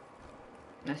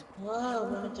 Nice. Whoa,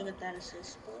 wanted to get that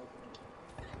assist.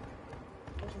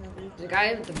 The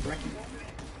guy with the brekkie.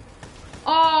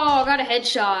 Oh, I got a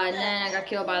headshot, and then I got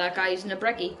killed by that guy using the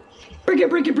brekkie. Brekkie.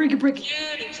 Dude,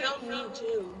 he killed me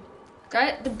too.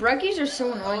 Guy, the brekkies are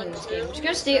so annoying in this game. I'm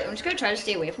just gonna try to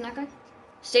stay away from that guy.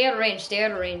 Stay out of range,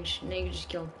 and then you can just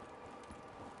kill him.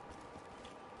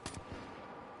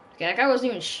 Okay, that guy wasn't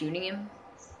even shooting him.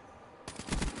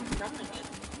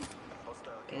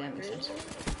 Okay, that makes sense.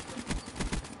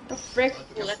 The frick?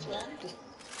 Well, that's one.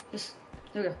 Just,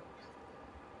 there we go.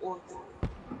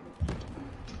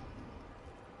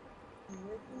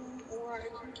 Or I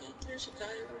can get, there's a guy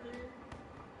over there.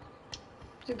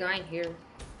 There's a guy in here.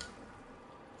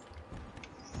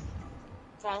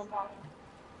 Found him.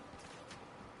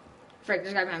 Frick,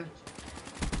 there's a guy behind me.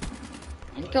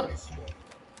 And he killed him.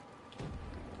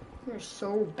 You're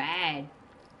so bad.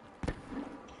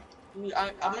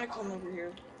 I'm gonna come over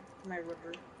here. My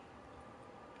ripper.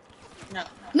 No.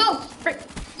 No! Frick!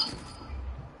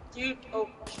 Dude, oh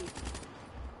shoot.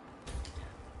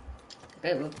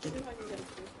 Okay, look, dude.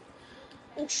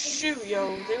 Oh shoot,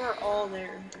 yo, they were all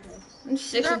there. I'm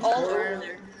 6 They're and all 4. over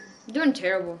there. I'm doing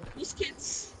terrible. These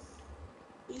kids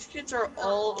are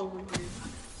all over here.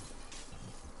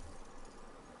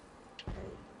 Okay,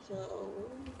 so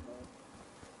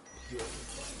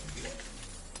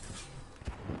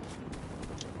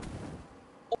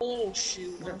oh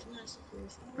shoot.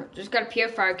 Just got a pure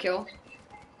fire kill.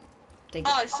 Thank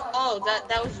you. Oh,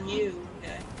 that was you.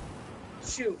 Okay.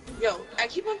 Shoot, yo, I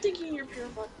keep on thinking you're pure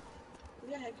fire. Who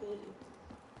the heck is you?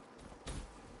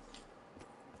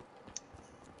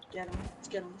 Get him. Let's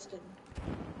get him.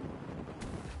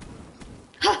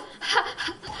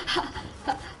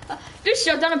 Just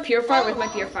shut down a purifier with my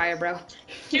purifier, bro.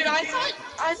 Dude, I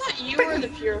thought you were the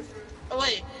pure. Oh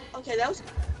wait, okay, that was.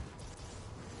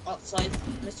 Oh, Scythe,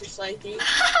 Mr. Scythe.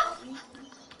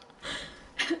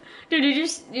 Dude, you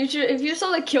should, if you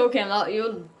saw the kill cam out, you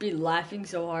would be laughing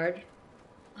so hard.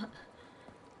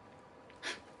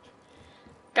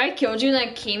 Guy killed you and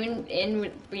then came in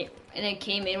with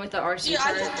the RC. Dude,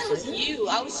 I thought that was you.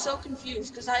 I was so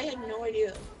confused because I had no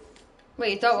idea.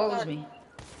 Wait, you thought what was me?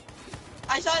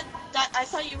 I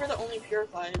thought you were the only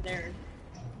purifier there.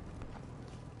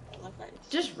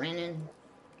 Just ran in.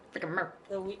 Freaking merc.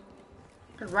 Yeah,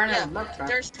 Run out of merc.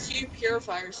 there's 2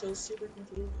 purifiers, so it's super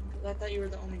confusing. I thought you were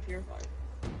the only purifier.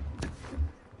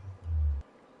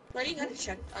 But you gotta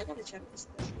check. I gotta check this.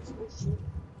 Oh shoot!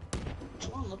 I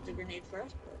want to look the grenade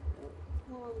first,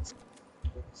 but let's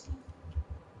see.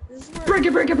 This is where.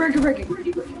 Break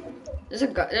it. There's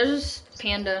this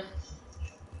panda.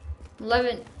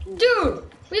 11. Dude,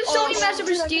 we have so many master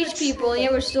prestige people, and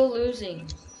yet we're still losing.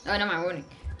 Oh no, I'm winning.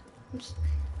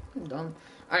 I'm dumb.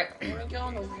 All right. I'm gonna go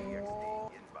on the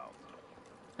wall.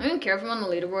 I don't care if I'm on the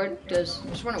leaderboard because I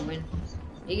just want to win.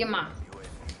 You get my.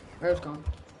 Where it's gone.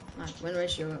 Alright, win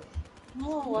ratio up.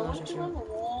 No, I want to go on the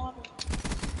wall.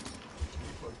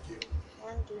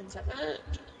 I'm doing that.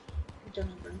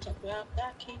 Don't even talk about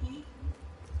that, KD.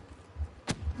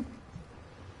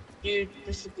 Dude,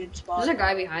 this is a good spot. There's a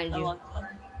guy behind you. I like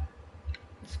that.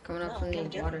 It's coming up from the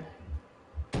water.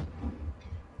 I'm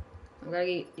gonna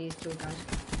get these 2 guys.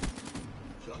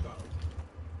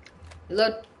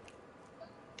 Look.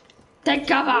 Take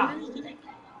cover!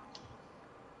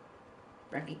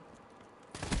 Brekkie.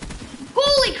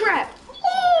 Holy crap!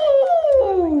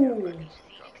 Ooh!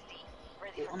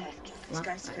 This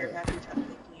guy's scared happy time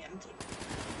making empty.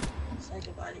 Say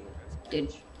goodbye to you.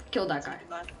 Dude, kill that guy.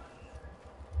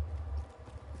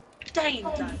 Dang,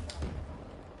 done.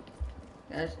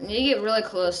 Guys, I need to get really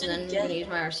close and then I'm gonna use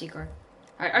my RC car.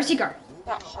 Alright, RC car!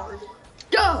 That hard.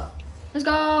 Go! Let's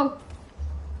go!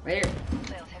 Right here.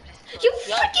 You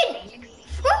freaking!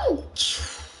 Oh!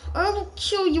 I will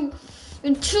kill you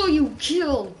until you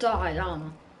die. I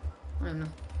don't know.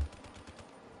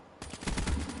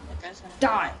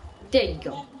 Die! There you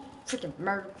go. Freaking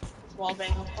murder. Wall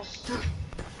bang.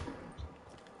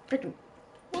 Freaking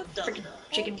What the?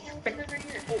 chicken.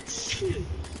 Oh shoot.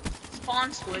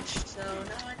 Spawn switched, so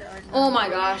now I died. Oh my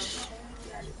gosh.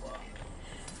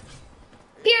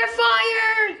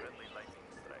 Purifier!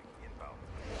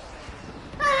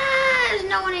 Ah, there's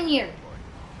no one in here.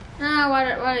 Ah, why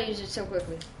did I use it so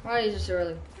quickly? Why did I use it so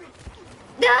early?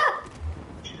 Ah!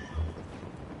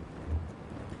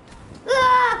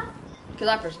 Ah! Kill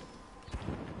that person.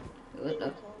 What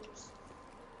the?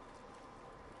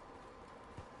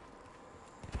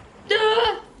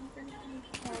 Duh!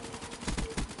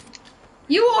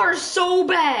 You are so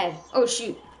bad. Oh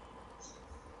shoot.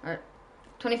 All right,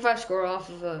 25 score off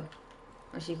of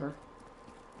my secret.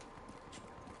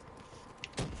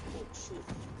 Oh, shoot.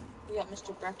 We got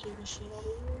Mr. Bracky machine over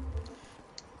here.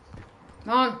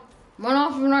 Mom, one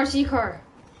off of an RC car.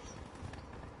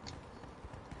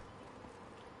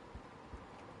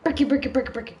 Break it.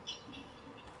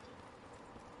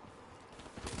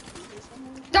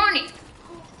 Darn it!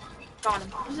 Got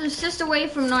him. There's an assist away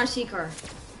from an RC car.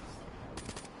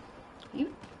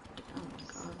 You? Oh my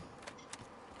god.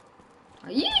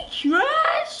 Are you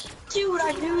trash? Dude,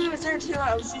 I knew he was there too.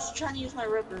 I was just trying to use my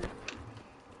ripper.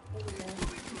 Over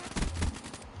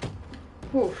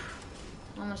there. Oof.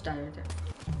 Almost died right there.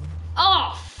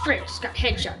 Oh, frick! Got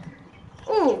headshot.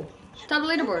 Ooh, top of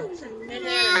the leaderboard.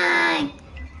 Yay.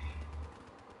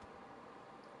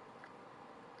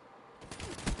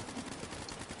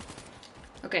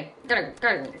 Okay, gotta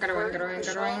run.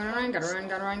 Advanced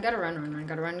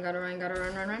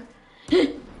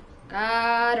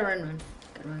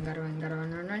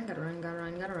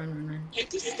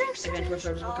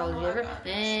Warfare Call of Duty ever,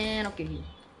 and I'll give you.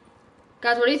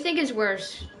 Guys, what do you think is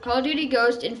worse? Call of Duty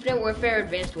Ghost, Infinite Warfare, or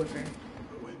Advanced Warfare?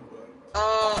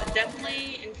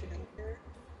 Definitely Infinite Warfare.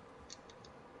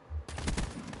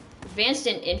 Advanced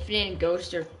and Infinite and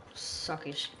Ghost are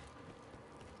suckish.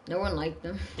 No one liked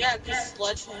them. Yeah, because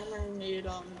Sledgehammer made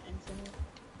Infinite.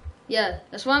 Yeah,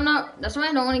 that's why I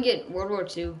don't want to get World War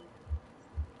II.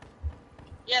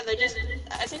 Yeah, I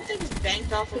think they just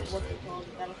banked off of what they called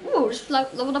Battlefield. Ooh, just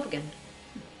leveled up again.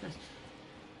 Nice.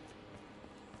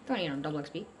 Don't need on double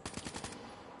XP.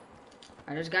 Alright,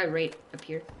 there's a guy right up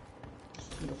here.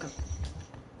 Go come.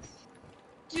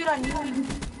 Dude, I knew it.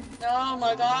 Oh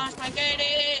my gosh, I get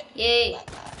it! Yay!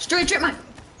 Straight trip mine!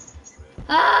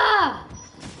 Ah!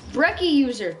 Brecci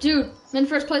user! Dude, I'm in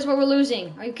first place while we're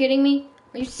losing. Are you kidding me?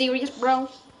 Are you serious, bro?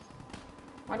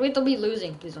 Why do we have to be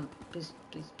losing? Please don't. Please.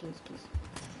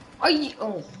 Are you?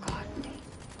 Oh, god.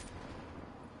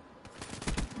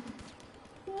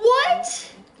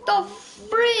 What? The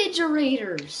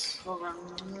refrigerators? Are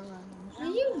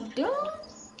you dumb?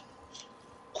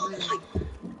 Oh my!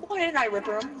 Why didn't I rip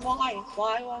him? Why?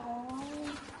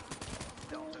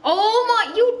 Oh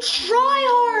my! You try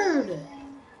hard!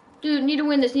 Dude, need to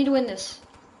win this.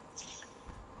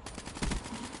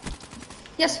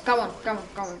 Yes, got one. Come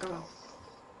on.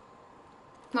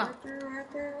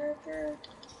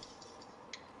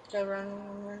 Go run.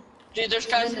 Dude, there's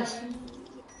guys.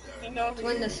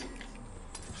 Win this.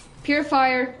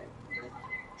 Purifier.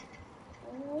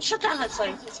 Shut down that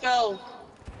site. Let's go.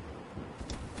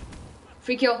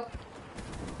 Free kill.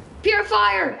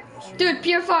 Purifier! Dude,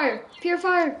 Purifier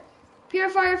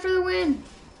for the win!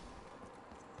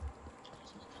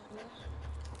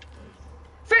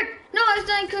 Frick! No, I was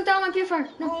trying to cook down my Purifier.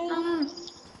 No.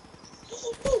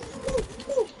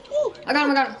 I got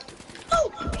him.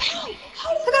 Oh, how did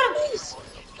I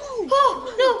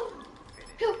Oh, no!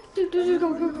 Dude, go.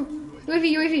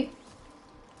 UAV.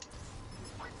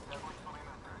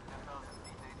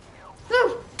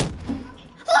 Move!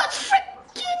 Let's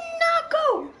freaking not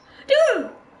go! Dude!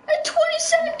 I had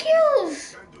 27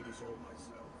 kills!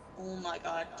 Oh my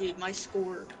god, dude, my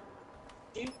score.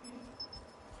 Dude. I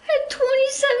had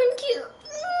 27 kills!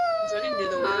 So I didn't do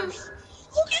the worst.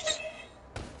 Look at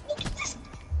this!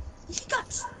 He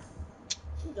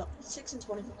got 6 and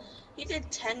 24. He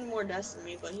did 10 more deaths than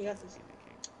me, but he got this.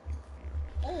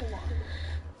 Oh my.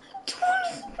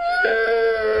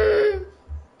 27!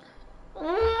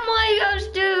 Oh my gosh,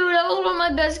 dude, that was one of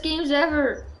my best games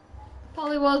ever.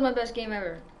 Probably was my best game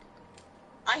ever.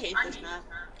 I hate this map.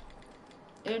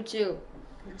 Dude, too.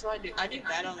 That's what I do. I do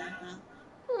bad on this map.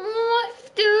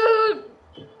 What, dude?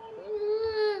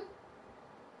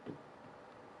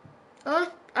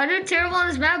 I did terrible on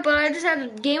this map, but I just had a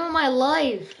game of my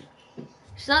life.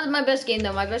 It's not my best game,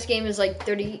 though. My best game is like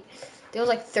 30. It was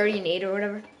like 30 and 8 or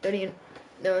whatever. 30 and...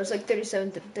 No, it was like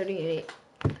 37 to 30 and 8.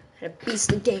 Had a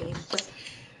beastly game, but...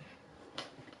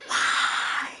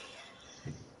 Why?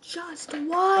 Just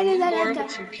why did that I'm more end of a up?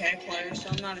 2K player, so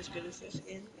I'm not as good as this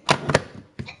game.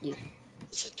 Yeah.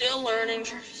 Still learning,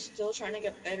 still trying to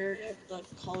get better at the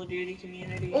Call of Duty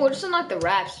community. Oh, just unlock the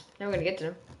wraps. Now we're gonna get to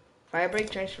them. Firebreak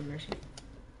transformation.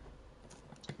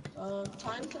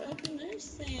 Time to open this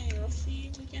thing. Let's see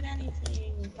if we get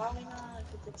anything. Probably not,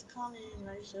 because it's coming.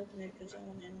 I just open it because I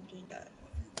want to end that.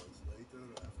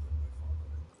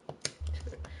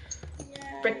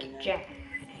 Yeah. Brick it, Jack.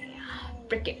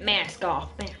 Brick it, mask off,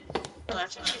 man. Oh,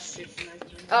 that's actually super nice.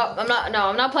 Oh, I'm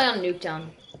not playing on Nuketown.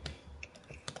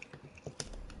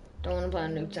 Don't want to play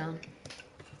on Nuketown.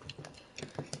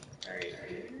 Alright.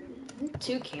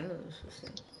 2 camos.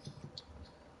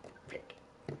 Frick.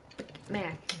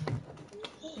 Man.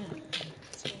 Yeah.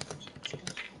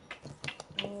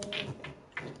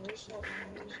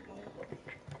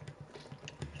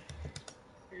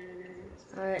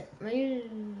 Alright, am I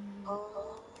using...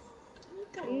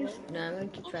 No, I'm gonna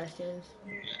keep fast hands.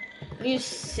 I'm gonna use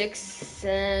 6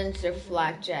 cents or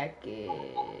flak jacket.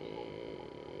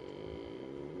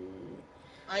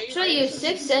 Should I use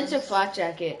 6 cents or flak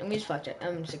jacket? I'm gonna use flak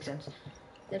jacket. 6 cents.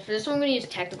 Then for this one, I'm gonna use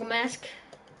tactical mask.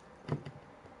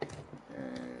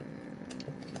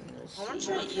 I want to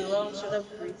try Elo instead of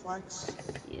reflex.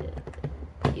 Yeah.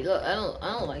 Elo,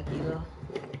 I don't like Elo.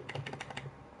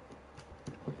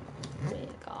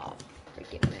 Mask off.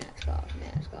 Freaking mask off.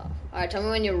 Alright, tell me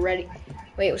when you're ready.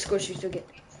 Wait, what score should you still get?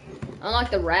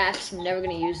 Unlike the rafts, I'm never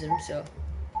gonna use them, so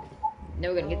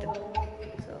never gonna get them.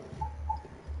 So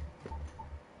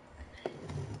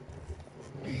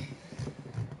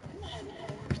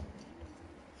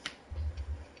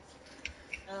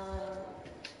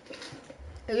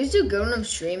I used to go when I'm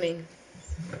streaming.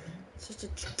 It's just a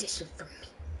tradition for me.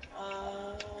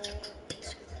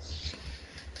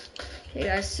 Okay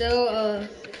guys, so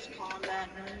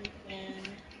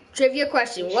trivia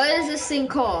question. What is this thing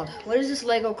called? What is this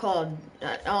Lego called?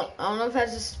 I don't know if it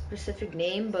has a specific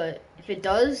name, but if it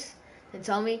does, then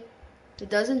tell me. If it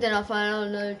doesn't, then I'll find out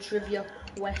another trivia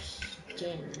question.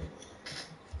 Can't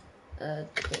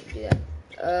do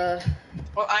that.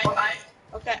 Well, I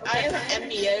have an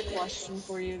NBA question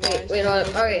for you guys. Wait, hold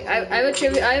on. Okay, I have a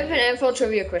trivia. I have an NFL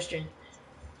trivia question.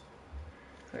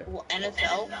 Well,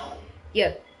 NFL?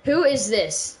 Yeah. Who is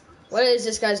this? What is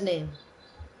this guy's name?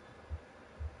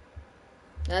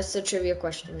 That's the trivia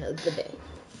question of the day.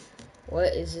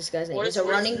 What is this guy's name?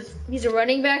 He's a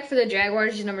running back for the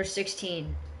Jaguars. He's number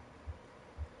 16.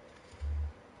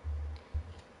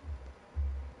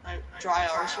 Dry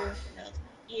Archer? No.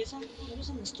 He was on the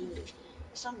Steelers.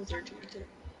 He's on the 13 too.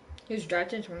 He was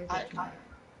drafted in 2013.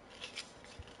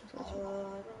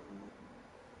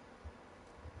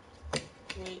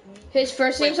 His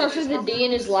first name starts with a D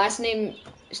and his last name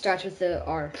starts with the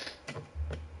R.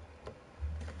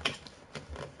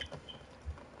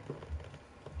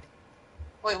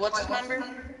 Wait, what's his number?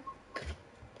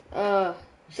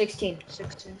 16.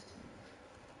 16.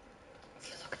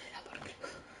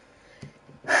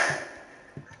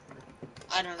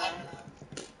 I don't know.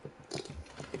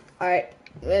 Alright,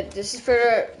 this is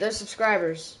for the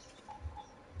subscribers.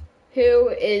 Who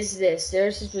is this?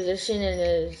 There's his position and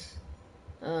his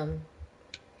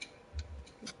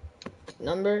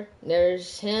number.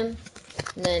 There's him.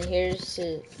 And then here's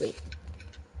his name.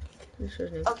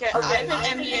 Okay, I have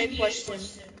an NBA question.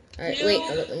 Alright, wait,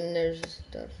 and there's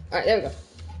stuff. Alright, there we go.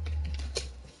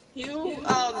 Who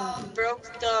broke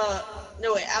the...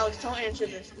 No, wait, Alex, don't answer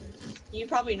this. You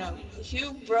probably know.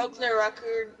 Who broke the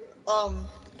record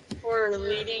for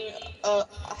leading,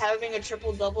 having a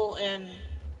triple-double and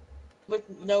with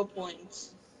no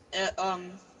points?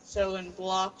 So in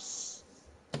blocks,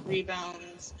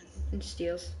 rebounds, And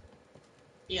steals.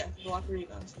 Yeah, block,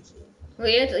 rebounds, and steals. Well,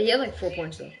 he had like 4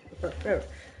 points though. Whatever.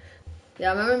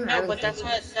 Yeah, I remember him No, having but 4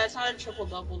 that's not a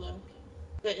triple-double though.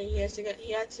 But he had to get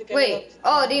Wait,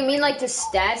 oh, do you mean like the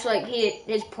stats? Like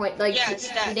his point, like yeah, he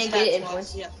stats, didn't get it in stats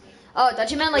points? Yeah. Oh, I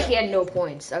thought you meant like he had no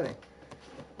points. Okay.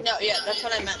 No, yeah, that's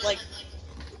what I meant. Like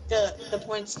the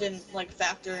points didn't like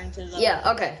factor into the.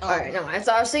 Yeah. Okay. All right. No, I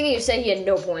was thinking you said he had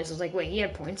no points. I was like, wait, he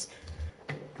had points.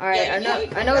 All right. Yeah,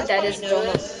 I know what that is. I know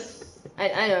what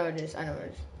it is. I know what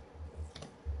it is.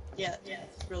 Yeah,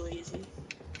 it's really easy.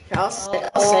 I'll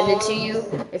send it to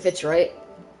you if it's right.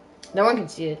 No one can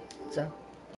see it, so.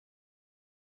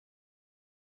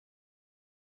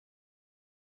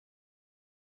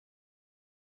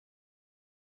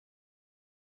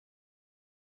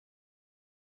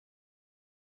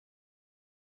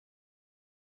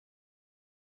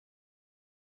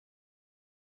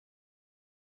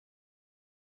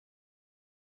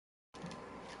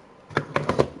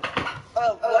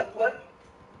 Oh, what?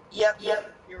 Yep,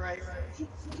 you're right.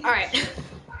 All right.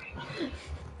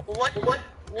 What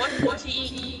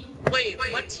team? Wait,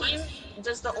 what team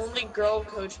does the only girl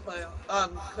coach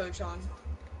coach on?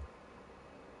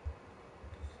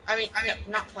 I mean,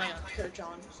 not play on, coach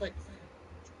on. It's like,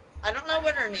 I don't know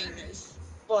what her name is,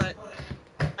 but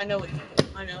I know it.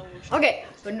 Okay,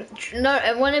 but no,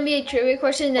 I want to be a trivia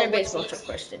question and then a baseball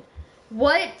question.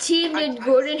 What team did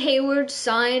Gordon Hayward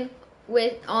sign to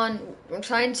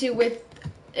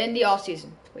in the off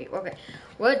season? Wait, okay.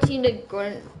 What team did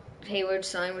Gordon Hayward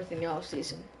sign with in the off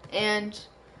season? And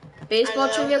baseball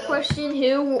trivia question: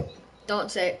 Who?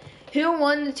 Don't say it. Who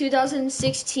won the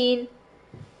 2016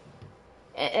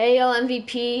 AL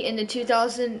MVP and the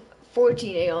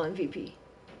 2014 AL MVP?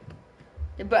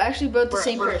 They're actually both the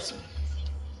same person.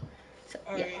 So,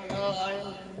 yeah. Alright,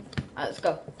 Alright, let's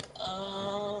go.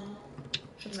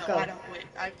 Let's no, go. I don't. Wait,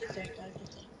 I have to think.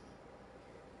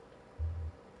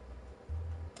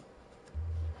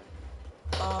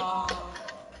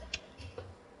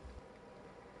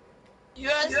 Who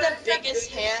has the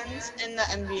biggest hands in the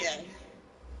NBA?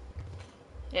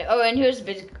 Yeah, oh, and who's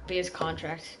the biggest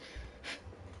contract?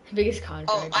 Biggest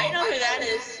contract. Oh, I know who that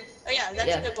is. Oh yeah,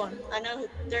 that's a good one. I know who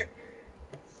they're.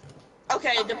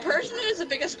 Okay, the person who has the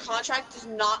biggest contract does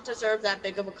not deserve that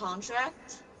big of a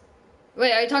contract.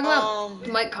 Wait, are you talking about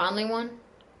the Mike Conley one?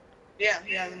 Yeah,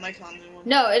 the Mike Conley one.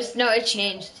 No, it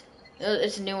changed.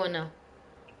 It's a new one now.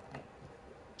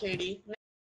 Katie.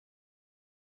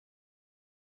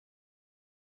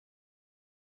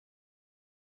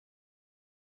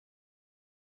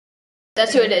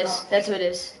 That's who it is. That's who it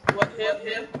is. What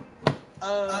him?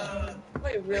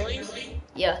 Wait, really?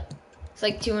 Yeah, it's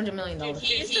like $200 million. Dude,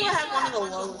 he used to have one of the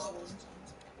lowest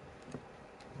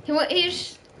ones.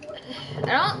 He's.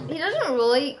 I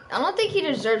don't think he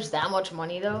deserves that much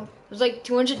money though. It was like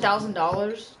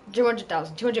 $200,000,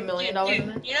 $200 million.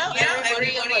 You know,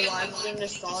 everybody on my live stream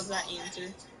just saw that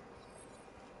answer.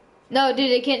 No, dude,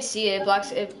 they can't see it. It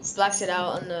blacks it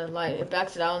out on the live. It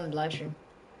blacks it out on the live stream.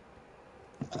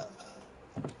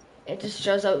 It just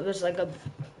shows up as like a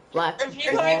black. If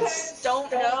you guys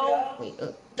don't know, Wait,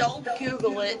 don't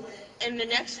Google it. In the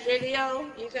next video,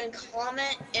 you can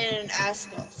comment and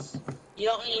ask us. You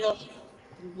don't need to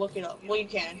look it up. Well, you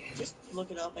can. Just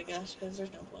look it up, I guess, because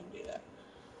there's no point to do that.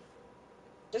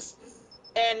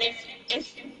 And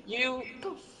if you,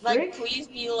 like, please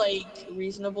be, like,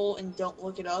 reasonable and don't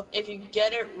look it up. If you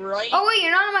get it right... Oh, wait,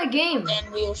 you're not in my game.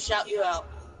 Then we'll shout you out.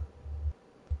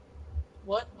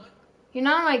 What? You're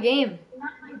not in my game.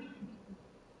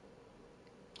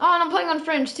 Oh, and I'm playing on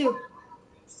Fringe, too.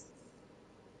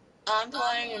 I'm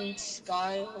playing in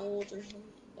Skyhold or something.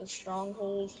 A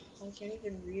Stronghold. I can't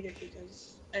even read it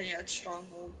because... yeah, it's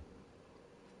Stronghold.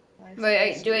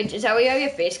 Wait, is that where you have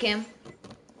your face cam?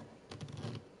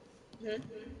 Hmm?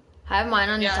 I have mine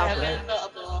on the top right. right. In the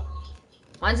upper left.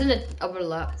 Mine's in the upper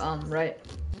left, right.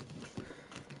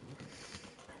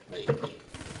 Wait.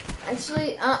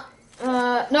 Actually,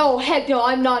 no, heck no,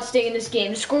 I'm not staying in this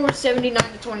game. The score was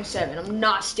 79-27. I'm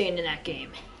not staying in that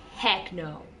game. Heck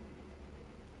no.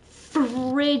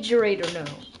 Refrigerator no.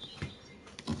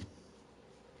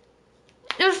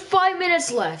 There's 5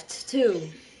 minutes left, too.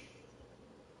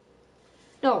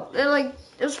 No,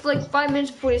 there's like 5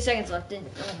 minutes and 40 seconds left. Oh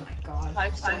my god. I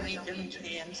have so many different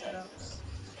cam setups. It's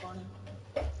funny.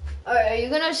 Alright, are you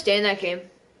gonna stay in that game?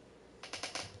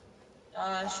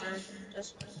 Sure.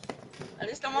 I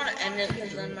just don't want to end it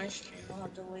because then my stream will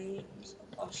have to wait. So,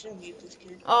 I should mute this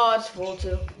kid. Oh, it's full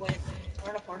too. Wait,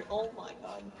 we're at a party. Oh my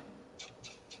god.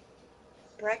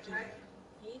 Brecky. I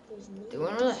hate those moves. Do we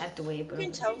really have to wait, You bro?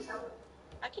 can tell.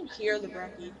 I can hear the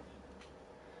Brecky.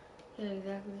 Yeah,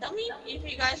 exactly. Tell me if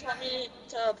you guys want me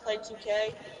to play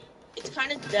 2K. It's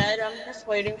kind of dead. I'm just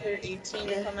waiting for 18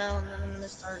 to come out and then I'm gonna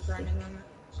start grinding on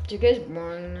it. 2K's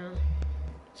boring now.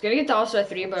 It's gonna get to All-Star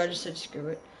 3, but I just said screw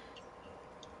it.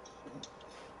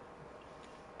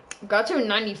 Got to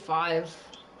 95.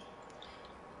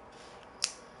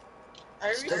 I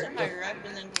reset my rep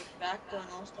and then go back to an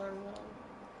All-Star 1.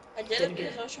 I did it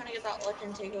because I was trying to get that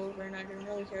Legend takeover and I didn't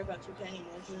really care about 2K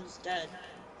anymore because it was dead.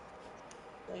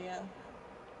 So yeah.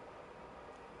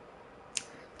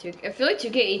 I feel like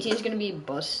 2K18 is gonna be a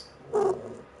bust.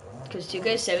 Because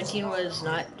 2K17 was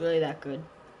not really that good.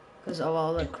 Because of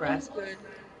all the crap. It was good.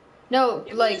 No,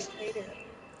 People like, just hate it.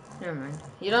 never mind.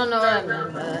 You don't know what I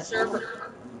meant by that.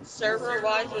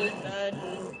 Server-wise, it was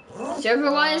dead.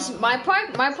 Server-wise, my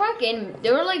park game,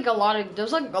 there was like a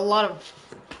lot of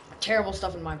terrible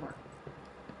stuff in my park.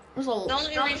 There's a The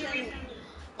only reason,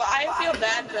 but I feel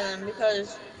bad for them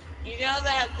because you know they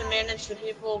have to manage the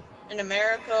people in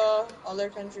America, other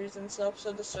countries and stuff,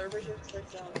 so the servers are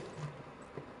tricked out.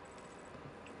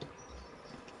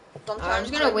 I'm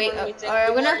just gonna wait. Alright,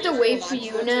 I'm gonna have to wait for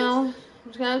you now. I'm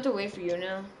just gonna have to wait for you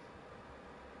now.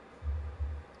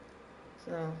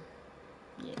 So,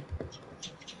 yeah.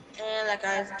 And that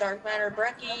guy's Dark Matter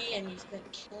Brecky, and he's been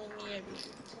killing me every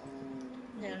time.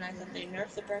 And I thought they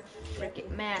nerfed the Brecky.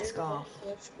 Frickin' mask off.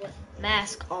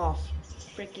 Mask off.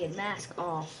 Frickin' mask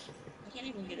off. I can't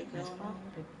even get a kill on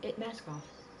him. Mask off.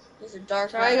 He's a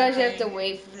Dark Sorry Matter guys, you have to thing.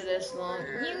 wait for this long.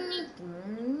 You need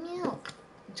milk.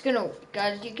 It's gonna,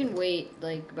 guys. You can wait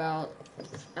like about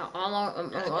how long?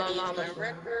 I could use my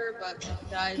ripper, but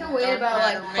guys, You can wait dark about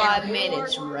matter like made 5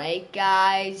 minutes, more. right,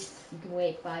 guys? You can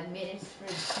wait 5 minutes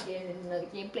for getting another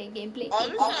gameplay.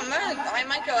 Honestly, I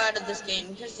might go out of this game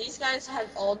because these guys have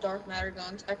all dark matter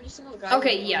guns. Every single guy.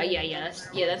 Okay, yeah.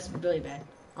 That's really bad.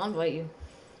 I'll invite you.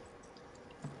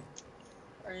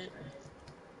 Right.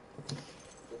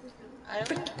 I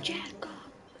don't. Jack off.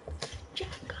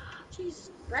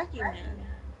 Jesus, Bracky man.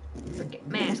 Freaking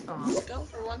mask Let's off. go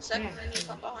for 1 second and you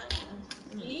come behind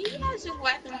me. He has his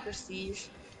weapon prestige.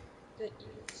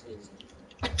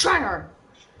 Try hard.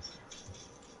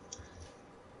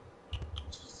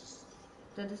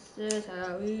 This is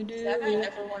how we do That guy it.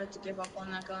 never wanted to give up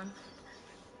on that gun.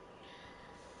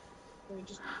 We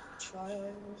just try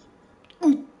it.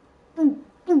 And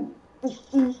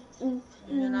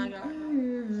then I got.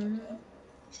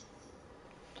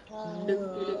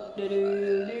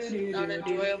 It's not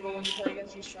enjoyable when you play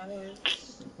against these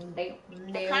tryhards. I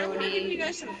kind of want to give you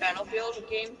guys some Battlefield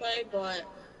gameplay, but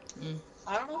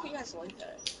I don't know if you guys like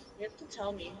that. You have to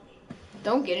tell me.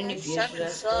 Don't get I any have views for 7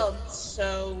 that stuff. subs,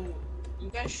 so you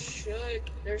guys should.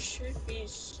 There should be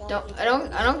some. I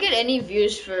don't get any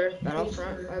views for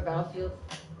Battlefront or Battlefield.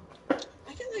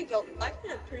 I get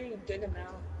a pretty good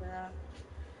amount for that.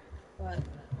 But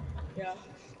yeah,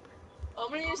 I'm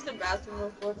gonna use the bathroom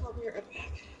real quick. I'll be right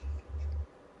back.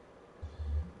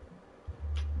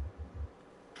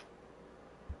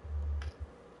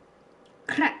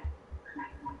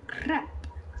 Crap.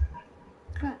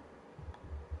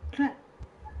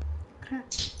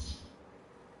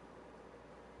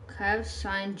 Cavs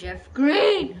signed Jeff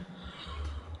Green.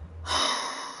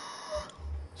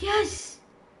 Yes.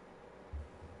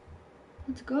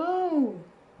 Let's go.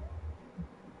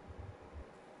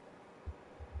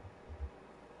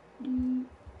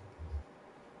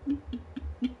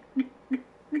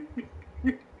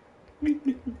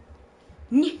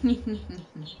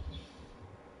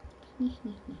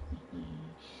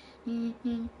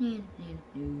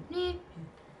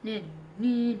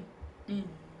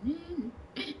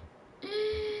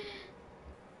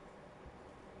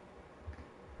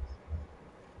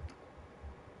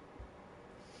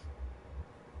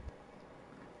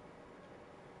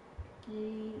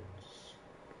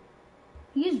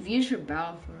 He has views for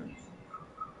Battlefront.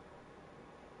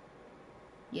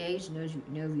 Yeah, he has no views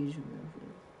for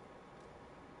Battlefield.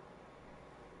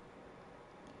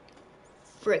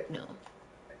 Frick no.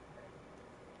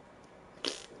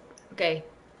 Okay,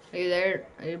 are you there?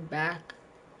 Are you back?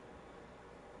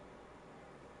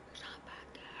 He's not back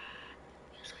yet.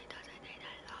 Usually doesn't take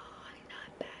that long. He's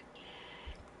not back yet.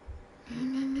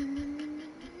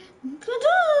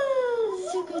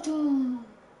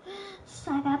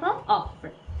 Oh,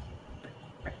 frick.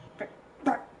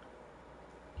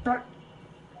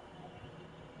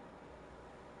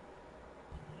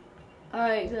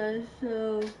 Alright guys,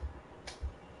 so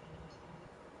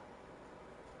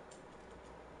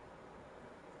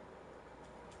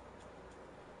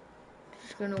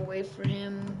just gonna wait for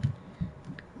him.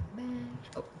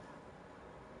 Oh.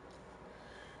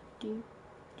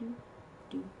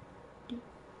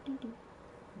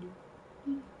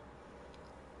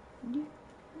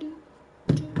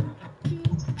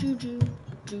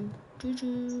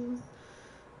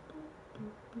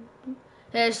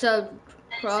 Hey, so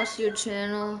cross your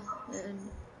channel and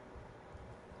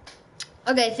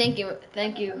okay, thank you,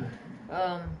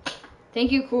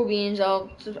 Cool Beans.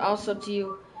 I'll sub to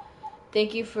you.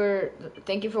 Thank you for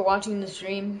watching the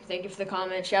stream. Thank you for the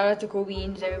comment. Shout out to Cool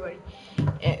Beans, everybody.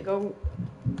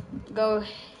 Go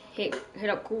hit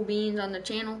up Cool Beans on the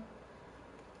channel.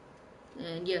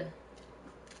 And yeah.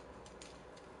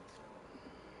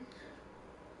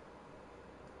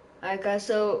 Alright guys,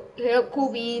 so hit up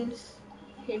Cool Beans.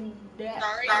 Hit that.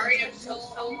 Sorry, I'm so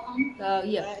home.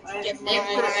 Yeah.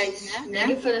 Thank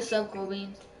you for the sub, Cool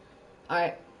Beans.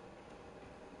 Alright.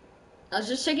 I was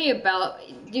just thinking about,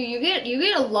 dude, you get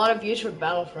a lot of views for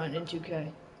Battlefront in 2K.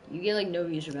 You get like no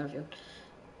views for Battlefield.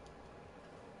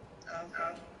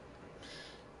 Okay.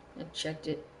 I checked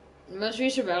it. The most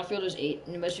views for Battlefield is 8,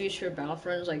 and the most views for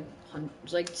Battlefront is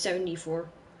like 74.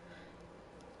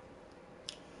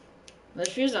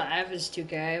 Most views I have is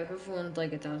 2K. I have one with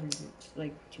like 1,000,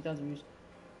 like 2,000 views.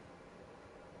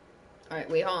 Alright,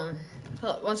 wait, hold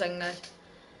on. 1 second, guys.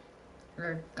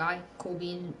 Or guy, Cool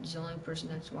Bean is the only person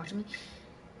that's watching me.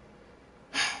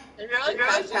 If you're like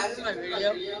passing my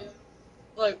video,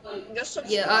 like just subscribe.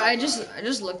 Yeah, I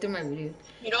just looked at my video.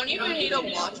 You don't even need to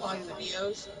watch my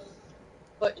videos,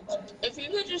 but if you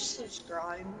could just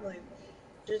subscribe, like,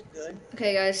 just good.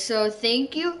 Okay, guys. So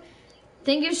thank you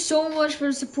so much for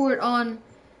the support on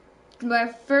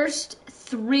my first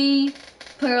 3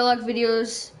 player luck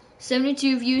videos,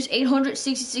 72 views,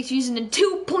 866 views, and then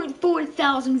 2.4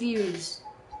 thousand views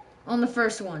on the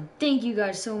first one. Thank you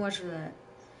guys so much for that.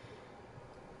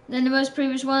 Then the most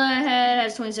previous one I had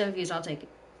has 27 views. I'll take it.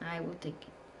 I will take it.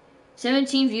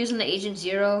 17 views on the Agent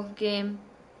Zero game.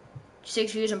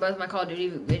 6 views on both my Call of Duty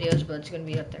videos, but it's gonna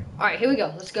be up there. All right, here we go.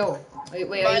 Let's go. Wait,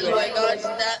 By the way, guys,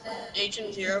 that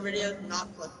Agent Zero video is not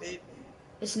clickbait.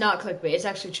 It's not clickbait. It's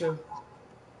actually true.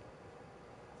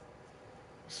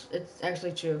 It's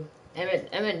actually true.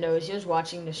 Emmett knows. He was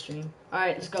watching the stream. All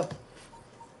right, let's go.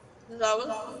 That was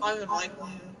on the mic.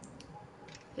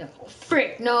 Yeah.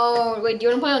 Frick. No. Wait. Do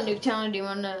you want to play on Nuketown, or do you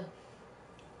want to?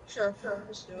 Sure,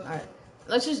 let's do it. All right.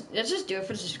 Let's just do it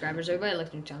for the subscribers. Everybody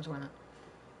likes Nuketown, so why not?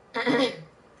 All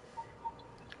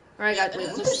right, guys. Wait,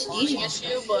 what prestige is this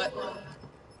guy? But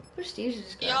Prestige is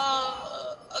this guy?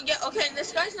 okay,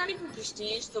 this guy's not even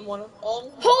prestige. The one.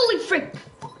 Oh. Holy frick!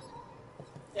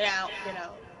 Get out!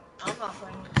 I'm not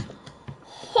playing this.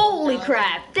 Holy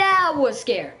crap! That was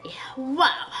scary. Wow.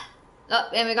 Oh,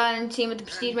 and we got in a team with the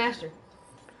Prestige Master.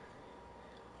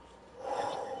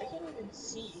 I can't even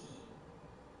see.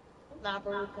 What map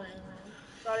are we playing on?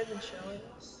 It's not even showing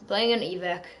us. Playing an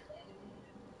evac.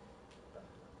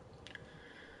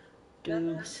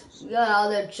 Dudes. Yeah,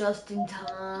 they're just in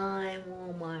time.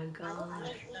 Oh my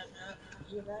gosh.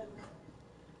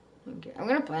 Okay, I'm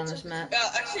gonna play on this map.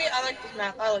 Yeah, actually, I like this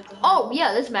map. Oh,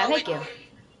 yeah, this map. Heck yeah.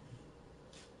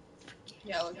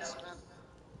 Yeah, I like this map.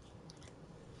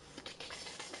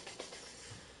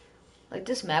 Like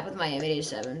this map with my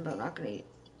M87, but I'm not gonna.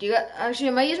 Do you got? Actually,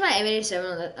 I might use my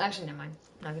M87 on the. Actually, never mind.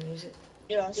 I'm not gonna use it.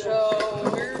 Yeah, so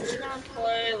we're just gonna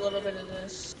play a little bit of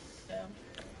this. Yeah.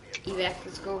 Evac,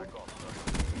 let's go.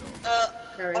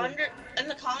 In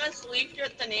the comments, leave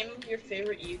the name of your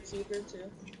favorite YouTuber too.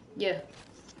 Yeah.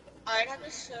 I'd have to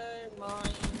say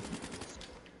mine.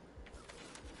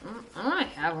 I don't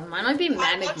have one. Mine might be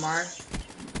Matt McMar.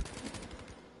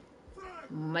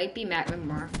 Might be Matt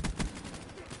McMar.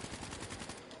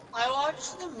 I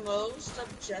watch the most of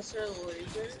Jesser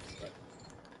Laser.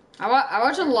 I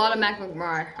watch a lot of Matt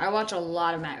McMar. I watch a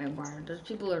lot of Matt McMar. Those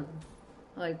people are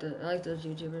I like those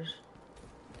YouTubers.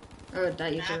 Or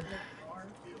that YouTuber.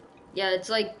 Yeah, it's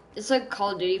like Call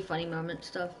of Duty funny moment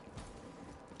stuff.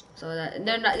 So that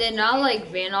they're not like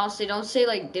Vanoss. They don't say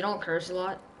like they don't curse a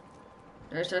lot.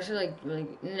 They're actually like really.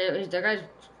 That guy's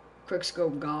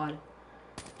quickscope god.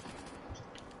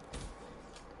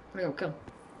 I'm gonna go kill him.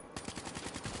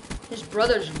 His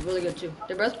brother's really good too.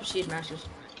 They're both Prestige Masters.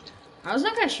 How's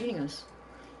that guy shooting us?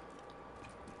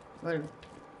 Whatever.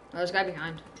 Oh, there's a guy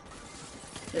behind.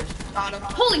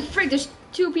 Holy frick! There's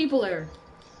 2 people there.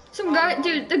 Some guy,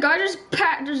 dude. The guy just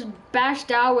bashed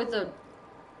out with an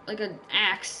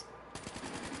axe.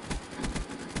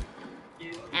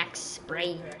 Axe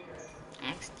spray.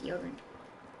 Axe deodorant.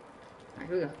 Alright,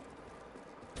 here we go.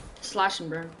 Slash and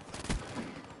burn.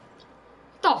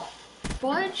 What the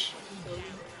fudge?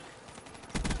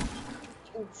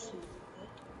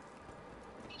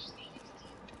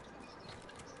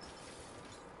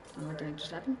 What the heck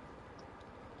just happened?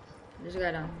 There's a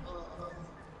guy down.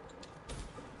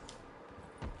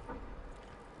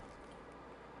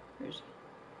 Where's he?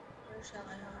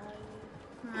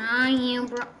 Where are you,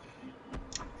 bro?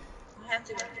 I have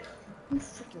to go. I'm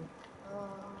freaking.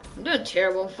 I'm doing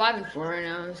terrible. 5 and 4 right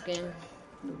now in this game.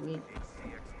 Weak.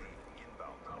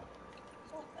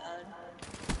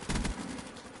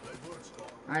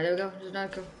 Alright, there we go. There's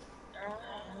another kill.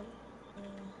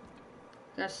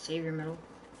 Gotta save your medal.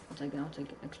 I'll take it.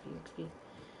 XP.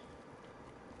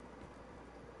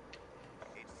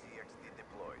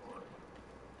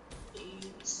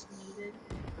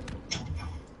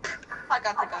 I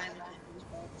got the guy in the defense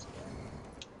box.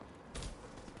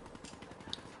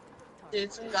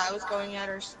 Dude, some guy was going at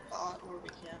our spot where we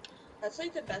can't. That's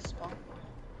like the best spot.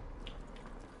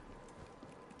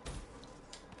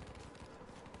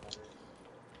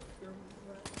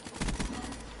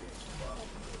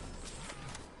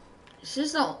 This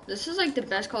is like the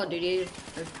best Call of Duty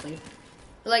I've played.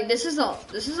 Like this is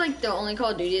like the only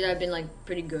Call of Duty that I've been like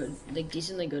pretty good, like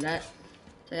decently good at.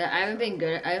 So I haven't been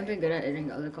good at any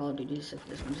other Call of Duties except for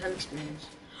this one. Just have experience.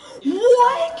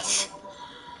 What?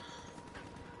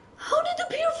 How did the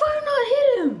purifier not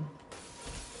hit him?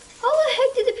 How the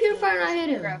heck did the purifier not hit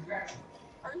him? Are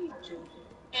you joking?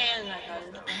 And that guy.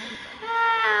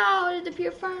 How did the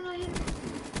purifier not hit him?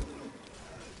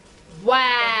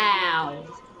 Wow.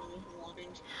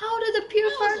 How did the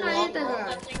purifier not hit that guy?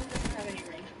 That thing doesn't have any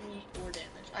range or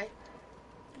damage. I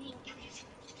mean,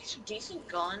 it's a decent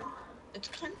gun. It's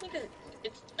kind of like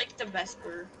it's like the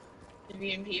Vesper, the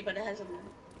VMP, but it has a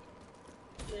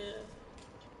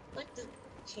like the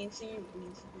teensy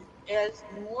weensy. It has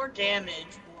more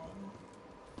damage, one,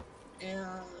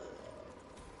 and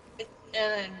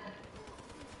and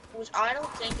which I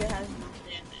don't think it has enough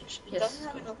damage. It doesn't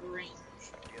have enough range.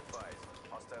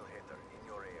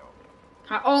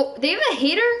 Oh, they have a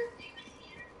hater?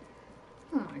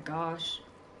 Oh my gosh.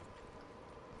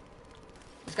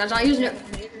 This guy's not using it.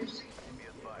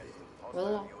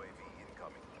 Well,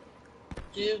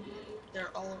 dude,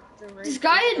 they're right. this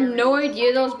guy had no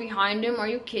idea that was behind him. Are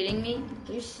you kidding me?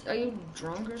 Are you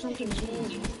drunk or something?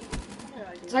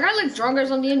 Is that guy like drunk or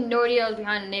something? He had no idea I was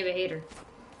behind and they have a hater.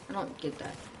 I don't get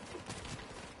that.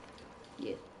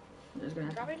 Yeah. That's gonna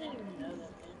happen. Probably didn't even know that.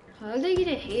 How did they get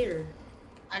a hater?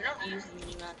 I don't use the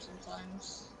minimap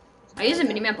sometimes. I use a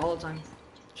minimap all the time.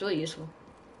 It's really useful.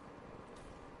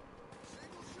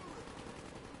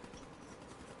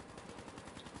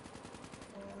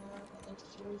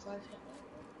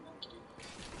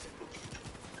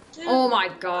 Oh my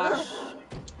gosh.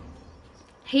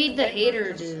 Hate the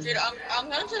hater, dude. Dude, I'm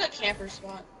going to the camper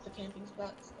spot. The camping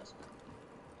spot.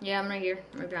 Yeah, I'm right here.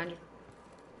 I'm right behind you.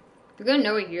 They're gonna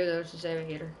know we're here though since they have a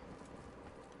hater.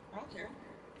 I don't care.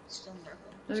 It's still America.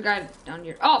 There's a guy down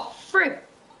here. Oh, frick!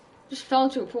 Just fell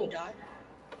into a pool. He died?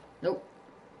 Nope.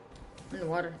 I'm in the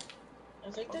water.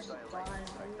 I think there's a guy right.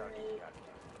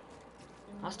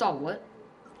 I'll stop what?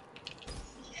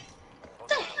 What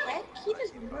the heck? He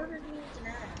just murdered me with an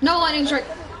axe. No lightning strike!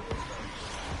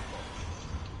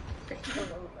 Okay.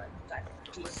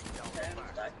 Jesus.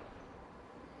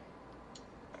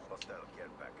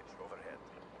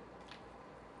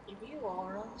 If you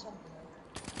are on something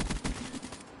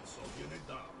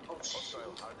oh shit.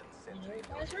 You know you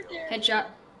guys are there. Headshot.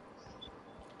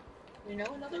 You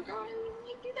know another guy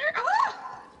might be there?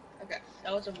 Ah! Okay,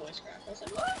 that was a voice crack. I was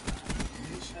like, what?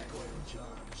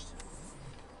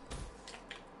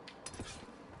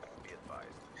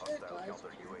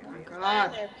 Oh my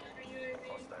god.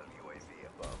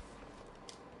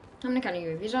 How many kind of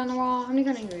UAVs are on the wall? How many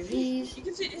kind of UAVs? You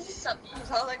can see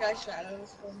how that guy's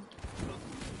shadows from.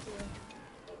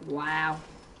 Wow.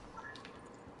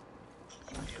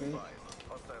 That's great.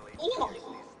 Oh my!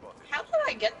 How did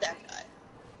I get that guy?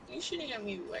 You shooting at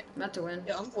me right? I'm about to win.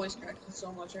 Yeah, I'm voice cracking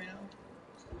so much right now.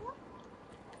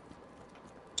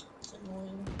 It's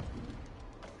annoying.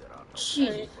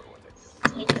 Jeez.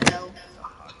 Take it out.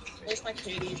 At least my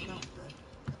KD is not good.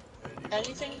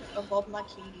 Anything above my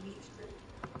KD is good.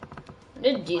 I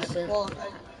did decent. Well,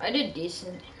 I did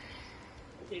decent.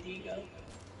 Did you go?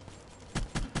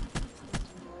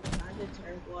 I did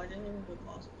terrible. I didn't even go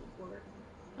possible for it.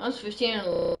 I was 15 and a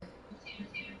little.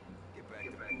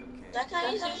 That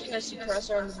guy is using a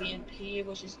suppressor on the BNP,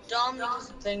 which is dumb because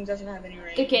the thing doesn't have any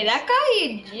range. Okay, that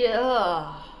guy,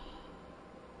 yeah.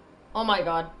 Oh my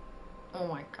god. Oh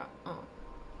my god. Oh.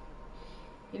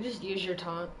 You just use your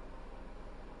taunt.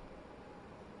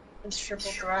 It's triple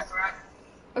threat.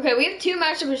 Okay, we have 2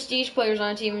 Master Prestige players on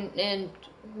our team, and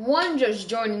one just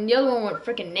joined, and the other one went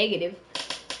freaking negative.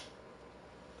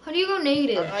 How do you go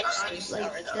negative like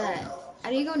that? How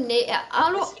do you go negative?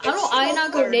 How do I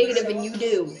not go negative and you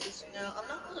do? No, I'm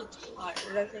not really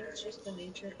tired. I think it's just the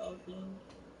nature of being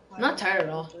tired. I'm not tired at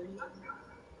all.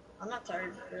 I'm not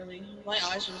tired, really. My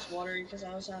eyes are just watery because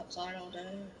I was outside all day.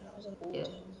 I was in a Yeah.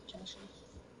 Chelsea.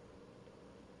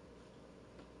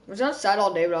 I was outside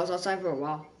all day, but I was outside for a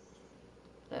while.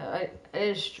 I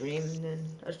did a stream, and then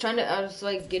I was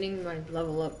like getting my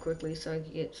level up quickly so I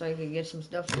could get some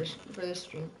stuff for this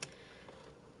stream.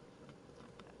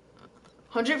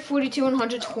 142 and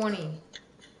 120.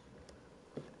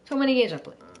 That's how many games I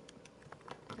played.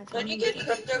 Don't you get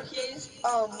crypto keys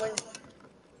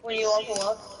when you level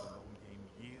up?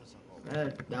 I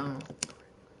don't know.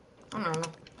 I don't know.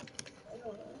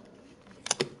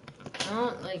 I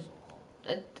don't like.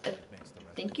 I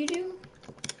think you do.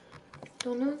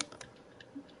 Don't know.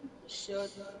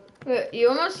 Should. Wait, you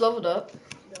almost leveled up.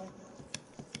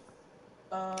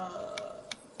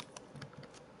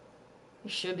 You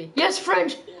should be. Yes,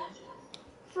 French!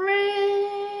 Frenchie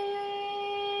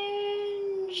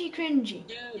cringy.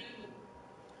 Dude.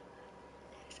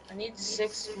 I need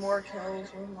 6 more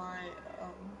kills with my,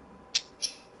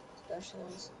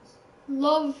 specialist.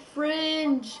 Love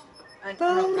French. I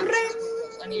French.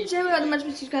 Say we got the much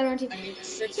subscriber on team. I need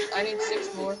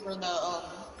 6 more for the,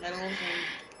 medals and,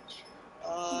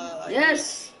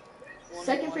 Yes!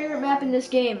 Second favorite map in this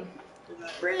game.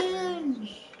 Fringe.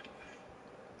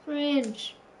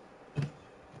 Fringe.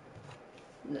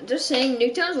 Just saying,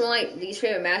 Nuketown's one of my least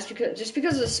favorite maps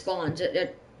because of the spawns.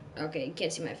 Okay, you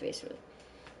can't see my face really.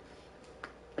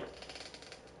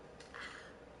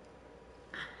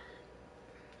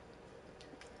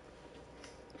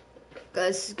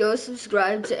 Guys, go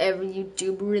subscribe to every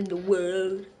YouTuber in the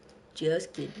world.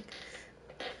 Just kidding.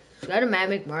 Subscribe to Matt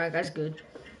McMark, that's good.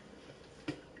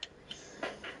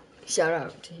 Shout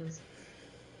out to him.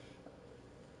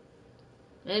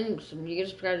 And you can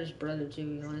subscribe to his brother too.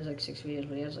 He only has like 6 videos,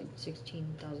 but he has like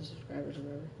 16,000 subscribers or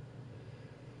whatever.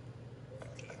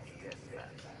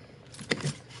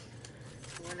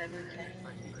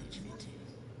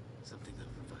 Something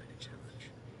that'll provide a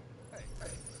challenge. Hey,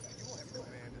 you won't have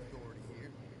command authority here.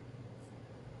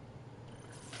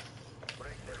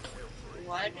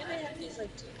 Why do they have these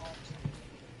like two homes?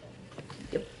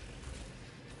 Yep.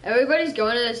 Everybody's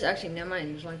going to this. Actually, never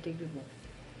mind. There's only 3 people.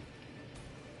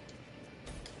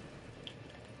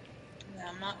 Yeah,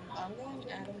 I'm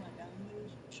going out of my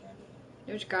boundaries.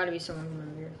 There's gotta be someone from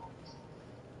over here.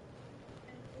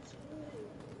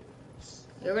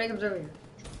 Everybody comes over here.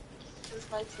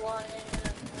 Here's my flying.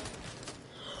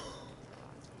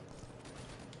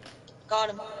 Got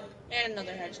him. And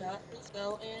another headshot. Let's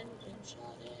go in.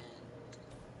 Shot in.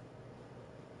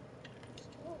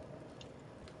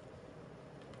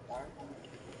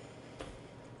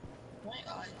 My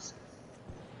eyes.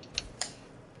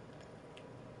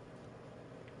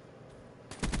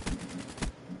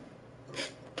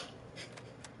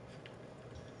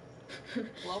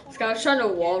 This guy was trying to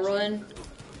wall run.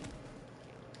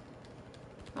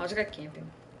 Oh, this guy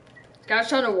camping. This guy was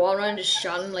trying to wall run and just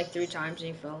shot him like 3 times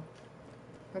and he fell.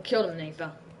 Or killed him and then he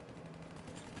fell.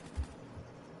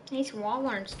 Nice wall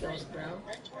run skills, bro.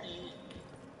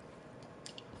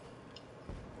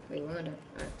 Wait, what am I doing?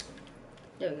 Alright.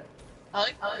 There we go. I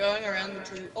like going around the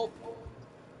tree. Oh.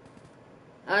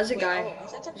 There's a guy.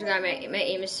 Oh, There's a guy. My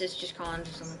aim assist just calling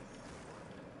to someone.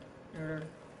 No.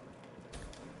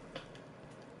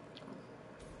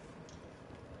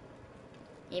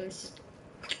 Aim assist.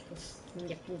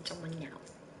 Sniffing someone out.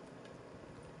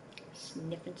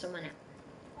 Sniffing someone out.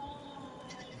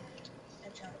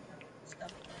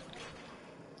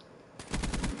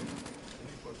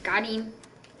 Got him.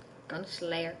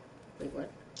 Gunslayer. Wait,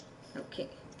 what? No,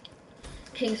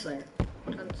 Kingslayer.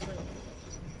 Gunslayer.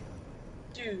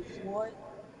 Dude, what?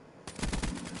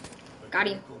 Got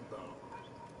him.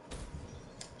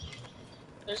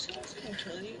 Those guys can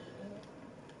kill you.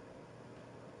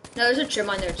 No, there's a trim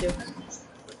on there too.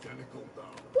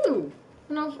 Ooh.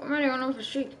 I'm already on off the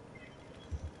street.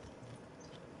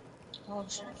 Oh,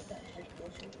 shit. That head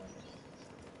bullshit.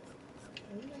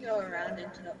 I'm gonna go around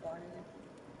into that barn.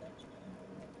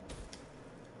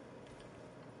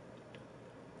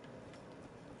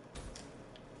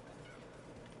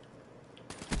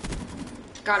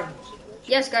 Got him.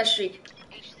 Yes, got a streak.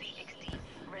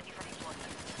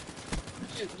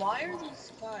 Dude, why are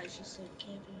these guys just like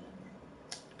camping out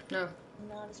here? No.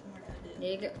 Not a smart idea. Yeah,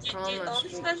 you get Dude, calm on all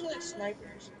these street. guys are like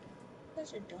snipers. You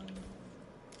guys are dumb.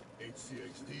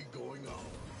 HCXD going on.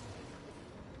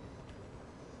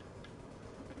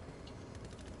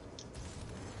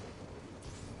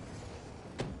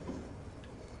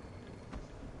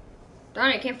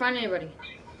 Darn it, I can't find anybody.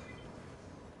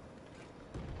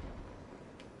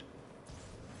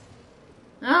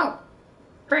 No!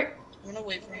 Frick! I'm gonna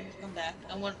wait for him to come back.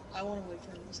 I want to wait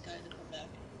for this guy to come back.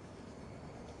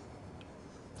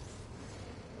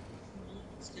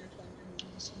 He's gonna come in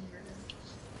and see murder.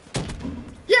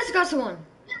 Yes, I got someone!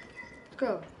 Let's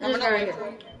go. I'm There's a gonna guy right wait here. for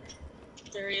him.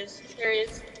 There he is. There he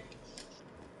is.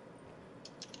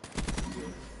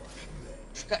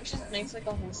 This guy just makes like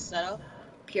a whole setup.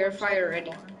 Purifier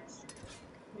ready. It'd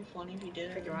be funny if he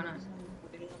did. Figure why not.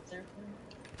 Wait up there for him.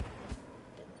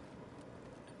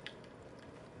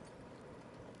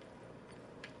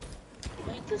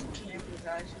 I think this camper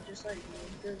guys should just like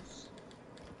make this.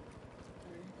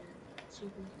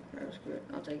 That was good.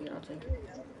 I'll take it, I'll take it.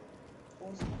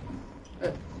 Awesome.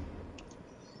 Uh,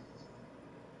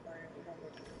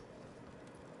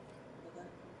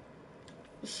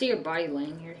 I see your body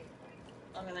laying here.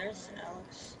 Okay, there's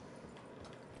Alex.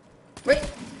 Wait!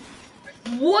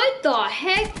 What the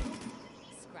heck?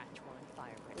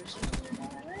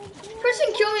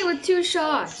 Person killed me with 2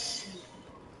 shots.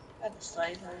 At the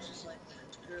site, I was just like,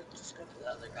 screw it, just go to the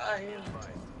other guy.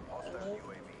 Hello?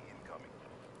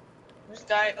 This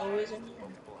guy always in here.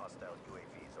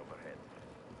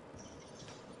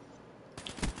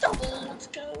 Double, let's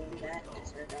go. That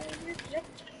is her guy. Yep,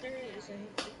 there he is. And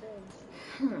it goes.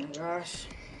 Oh my gosh.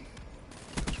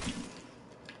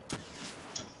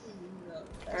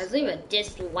 Guys, leave a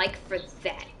dislike for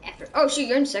that effort. Oh shoot,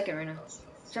 you're in second right now.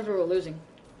 Except for we're losing.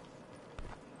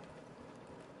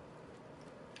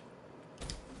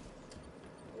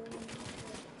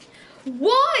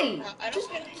 Why? I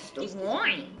don't get Just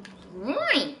why?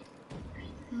 Why?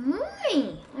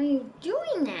 Why are you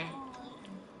doing that?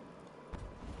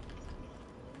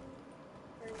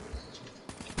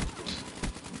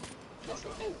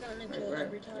 I've gotten into it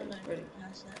every time I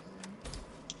pass that room.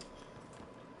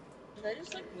 Did I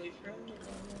just like wait for him to go?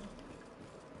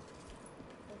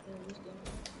 Okay, he's going.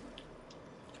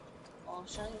 Oh, I'm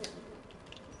trying to get.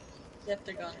 Yep,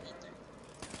 they're gone in there.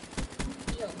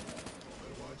 Yo.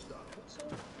 What's so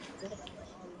good about that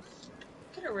house?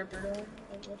 Get a ripper though.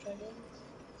 Like what I did.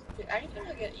 Dude, I need to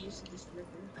get used to this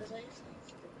ripper because I used to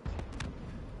use rippers.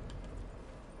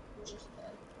 Who's this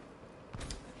guy?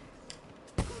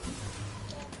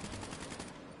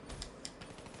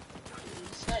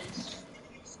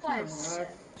 This guy is savage.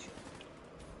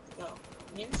 Yo,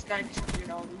 me and this guy just cleared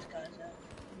all these guys out.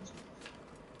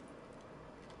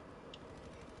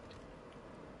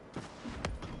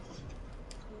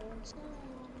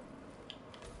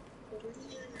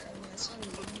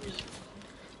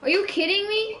 Are you kidding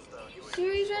me?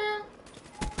 Serious right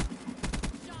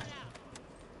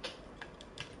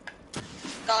now?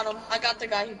 Got him. I got the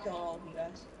guy who killed all of you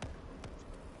guys.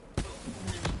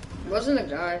 Wasn't a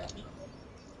guy.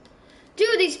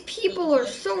 Dude, these people are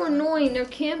so annoying. They're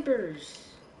campers.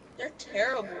 They're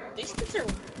terrible. These kids are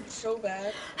so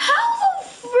bad. How the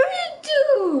frick,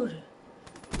 dude?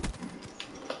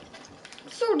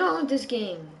 I'm so done with this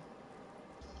game.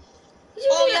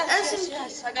 Oh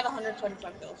yes. I got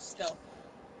 125 kills still.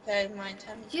 Okay, my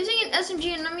 10. Using an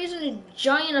SMG and I'm using a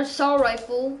giant assault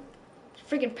rifle. It's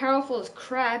freaking powerful as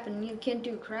crap, and you can't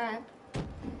do crap.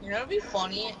 You know, it'd be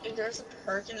funny if there's a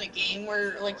perk in the game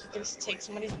where like you can just take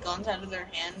somebody's guns out of their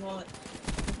hand while if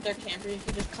they're camper, you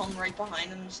can just come right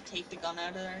behind them and just take the gun out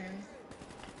of their hand.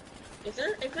 If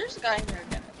there's a guy in there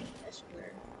again, I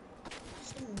swear.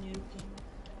 Some new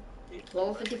game.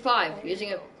 Level 55,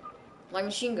 using a light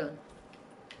machine gun.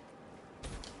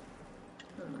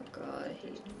 Oh my god, I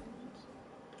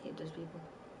hate those people.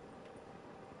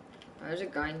 Oh, there's a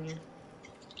guy in here.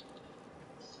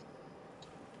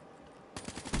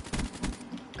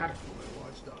 Got it.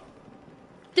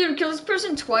 Dude, kill this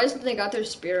person twice and they got their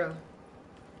Spiro.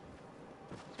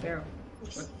 Spiro.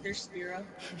 Their Spiro.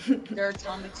 Their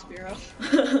atomic Spiro.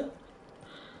 And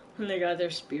they got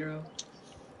their Spiro.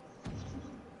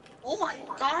 Oh my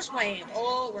gosh, my aim.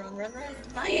 Oh, run.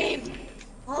 My aim.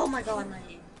 Oh my god, my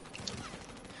aim.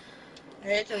 I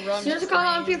had to run. As soon as I come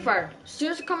out on Purifier. As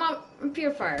soon as I come out on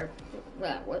Purifier.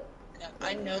 What? Yeah,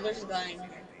 I know there's a guy in here.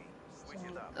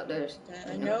 Oh, there's.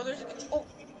 I know there's a guy. Oh.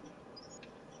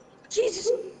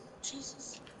 Jesus.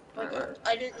 Okay,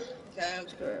 I didn't. Okay.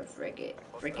 Let's go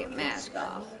freaking mask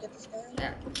off.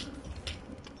 Yeah.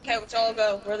 Okay, let's all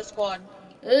go. We're the squad.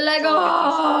 Let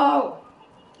go!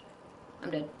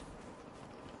 I'm dead.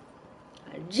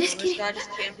 I'm just kidding. There's a guy just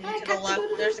camping to the left.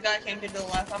 There's a guy camping to the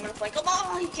left. I'm gonna flank him.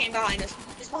 Oh, he came behind us.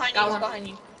 He's behind you. He's behind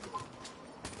you.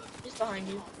 He's behind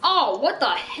you. Oh, what the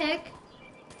heck?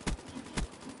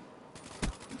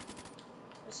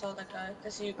 I saw that guy.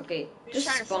 Okay, just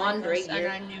spawned right here.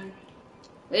 And I knew.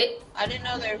 Wait. I didn't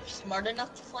know they were smart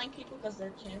enough to flank people because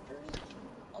they're campers.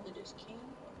 All they do is camp.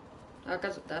 Oh,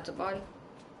 that's a body.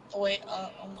 Oh wait.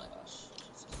 Oh my gosh.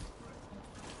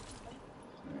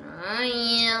 Where are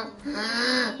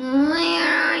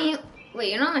you? Wait,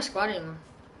 you're not my squad anymore.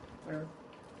 Whatever.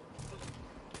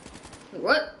 Wait,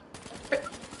 what?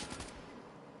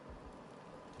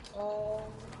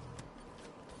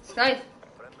 Sky.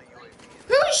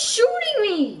 Who's shooting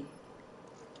me?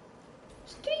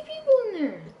 There's 3 people in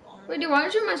there. Wait, dude, why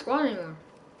aren't you in my squad anymore?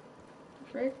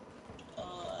 Frick? I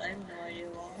have no idea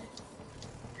why.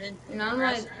 You're not in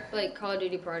my like Call of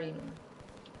Duty party anymore.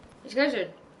 These guys are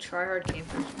tryhard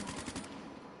campers.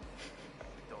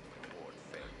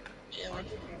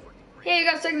 Hey, you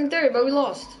got second and third, but we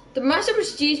lost. The Master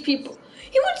Prestige people.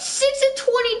 He went 6 and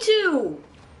 22.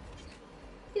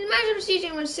 He's Master Prestige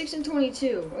and went 6 and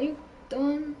 22. Are you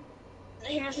done?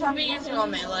 He was probably using all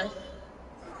melee.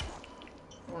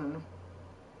 I don't know.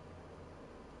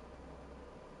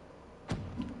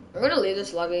 I'm gonna leave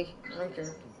this lobby. I don't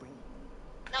care.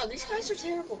 No, these guys are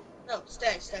terrible. No,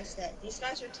 stay. These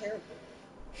guys are terrible.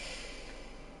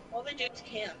 All they do is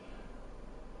camp.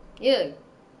 Yeah.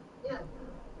 Yeah,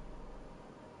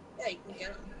 you can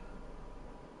get them.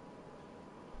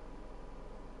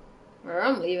 Or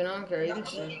I'm leaving. I don't care. You can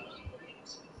stay.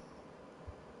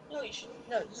 No, you should.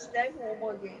 No, just stay for one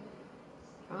more game.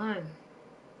 Fine.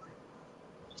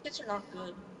 These kids are not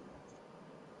good.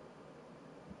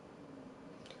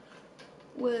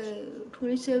 Well,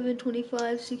 27,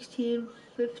 25, 16,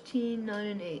 15, 9,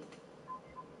 and 8.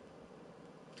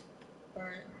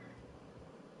 Alright.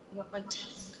 I got my 10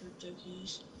 crypto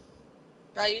keys.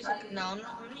 Did I use it? No, I'm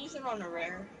gonna use it on a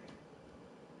rare.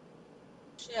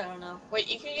 Actually, I don't know. Wait,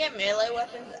 you can get melee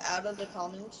weapons out of the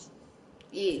commons?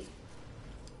 Yeah.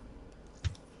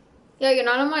 Yeah, you're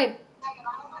not on my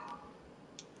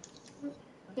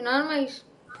You're not on my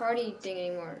party thing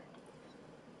anymore.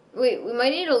 Wait, we might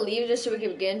need to leave just so we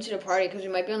can get into the party because we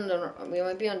might be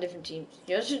on different teams.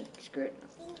 Yeah, just screw it.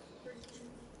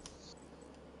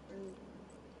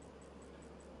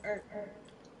 All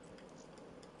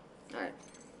right.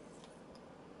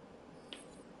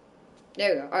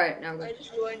 There we go. All right, now we're I good.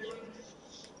 just joined.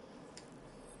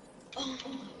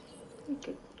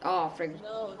 Okay. Oh, frig.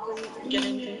 No, couldn't get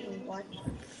into some black.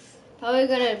 How are we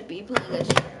gonna be playing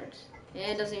against cards? And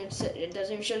it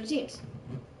doesn't even show the teams.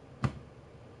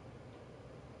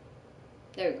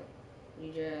 There we go.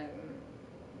 You just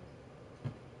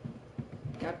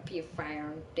got to be a fire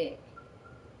on dick.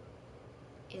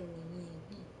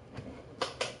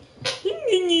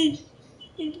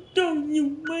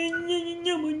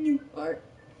 Alright.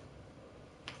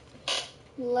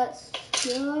 Let's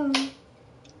go.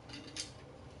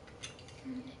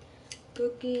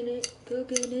 Cooking it,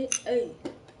 hey.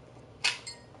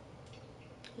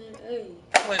 Hey.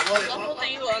 Wait, what level do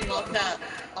you unlock that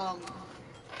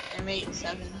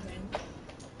M87 thing?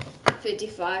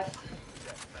 55.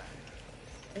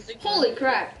 Is it good? Holy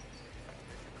crap.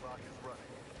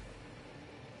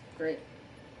 Great.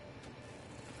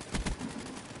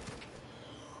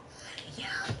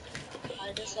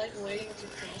 I just like waiting to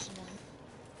kill someone.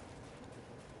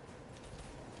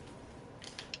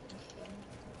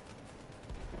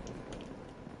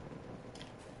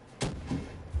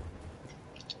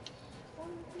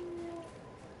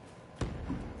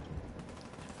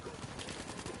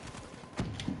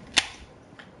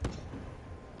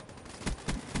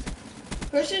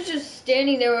 Person's just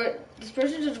standing there. This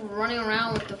person's just running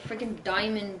around with the freaking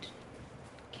diamond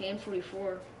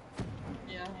KN-44.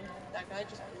 Yeah, that guy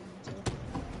just killed me too.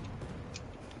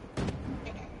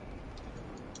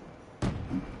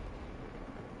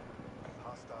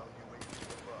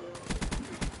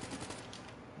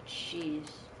 Jeez.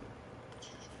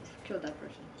 Killed that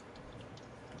person.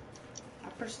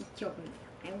 That person killed me.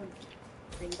 I would be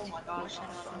crazy. Oh my gosh, I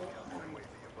don't know.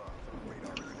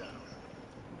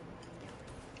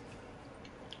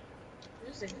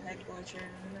 There's a head glitcher in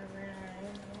there right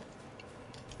now.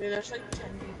 Dude, there's like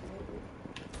 10 people.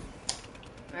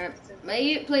 Alright,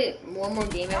 maybe play one more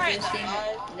game after this game,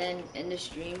 Alright, and then end the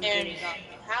stream. And he got me.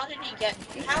 How did he get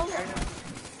me? How the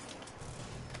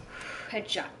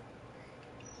Headshot.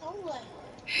 Oh, what?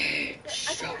 I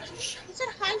thought he said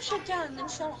hive shut down and then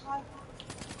shut hive.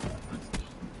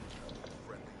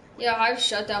 Yeah, Hive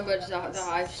shut down, but the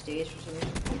Hive stays for some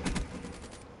reason.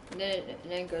 And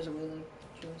then it goes away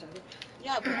like 2 minutes after.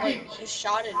 Yeah, but like he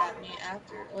shot it at me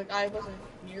after. Like I wasn't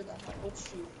near the hive. Let's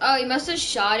shoot. Oh, he must have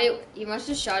shot it. He must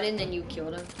have shot it and then you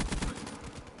killed him.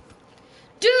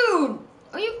 Dude!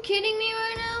 Are you kidding me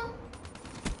right now?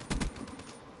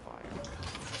 God,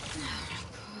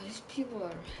 these people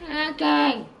are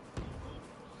hacking.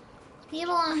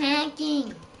 People are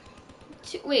hacking.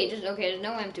 Wait, there's no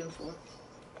M24.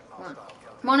 Come on.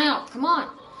 Come on out. Come on.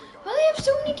 Why do they have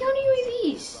so many counter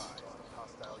UAVs?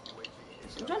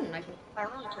 I'm trying to knife him. I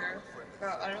don't really care.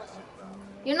 I don't.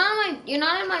 You're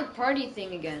not in my party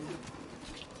thing again.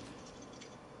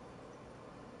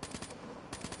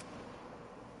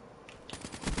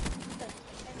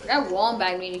 That wall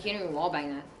bang me, you can't even wall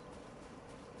bang that.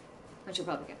 I should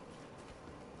probably get.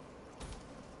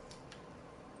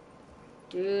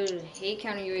 Dude, hate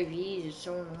counter UAVs, it's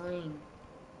so annoying.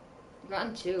 I've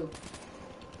gotten 2.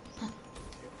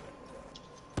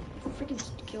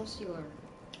 Freaking kill stealer.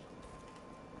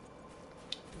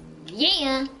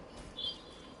 Yeah!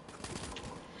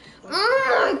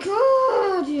 Oh my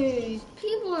god, dude! These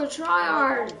people are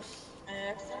tryhards! I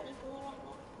accidentally blew it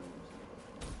up.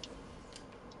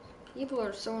 People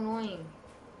are so annoying.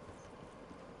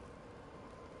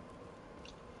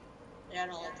 Yeah, I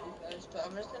don't like these guys, but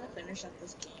I'm just gonna finish up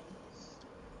this game.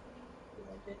 You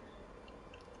like it?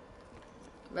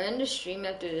 If I end the stream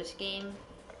after this game,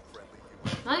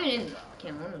 not even in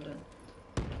Cameron done.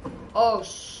 Oh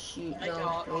shoot,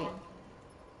 no, wait.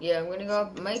 Yeah, I'm gonna go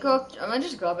up. I might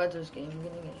just go up after this game. I'm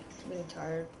getting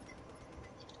tired.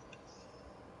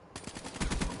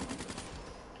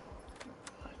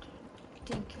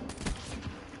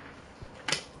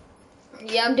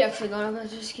 Yeah, I'm definitely going up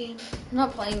after this game. I'm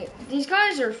not playing it. These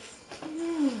guys are.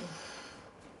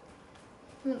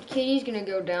 Katie's gonna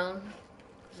go down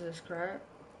because of this crap.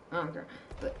 I don't care,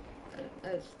 but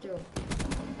I still.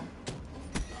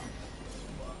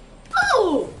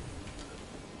 Oh!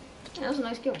 That was a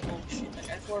nice kill. Oh shit, that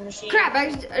guy 4 machine. Crap!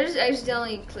 I just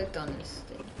accidentally clicked on this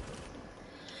thing.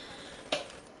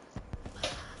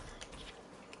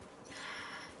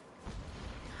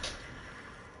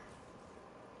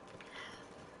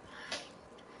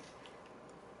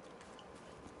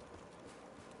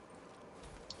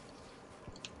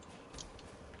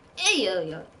 Hey,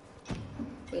 yo.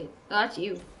 Wait, that's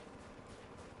you.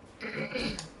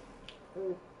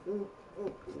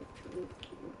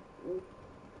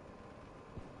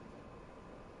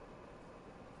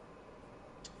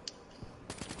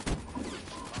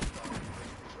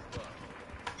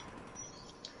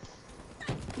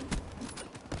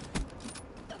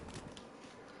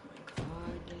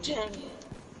 Dang it.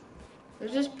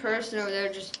 There's this person over there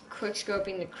just quick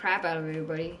scoping the crap out of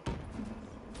everybody.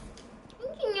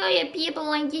 You know that people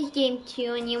like this game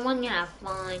too, and you want to have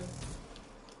fun.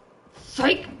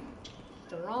 Psych!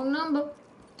 The wrong number.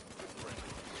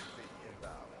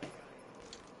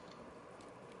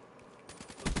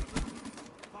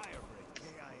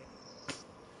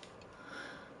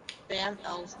 Bam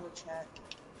L's in the chat.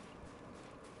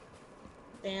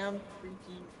 Bam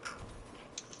freaking.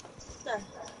 What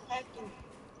the heck?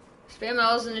 Spam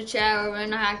L's in the chat. We're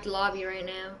gonna hack the lobby right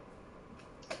now.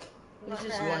 This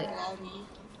is light. How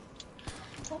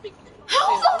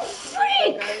the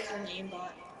freak? Guy's a name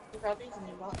bot. Probably is a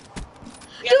name bot.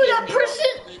 Dude,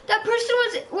 that person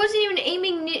wasn't even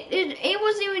aiming. It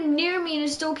wasn't even near me, and it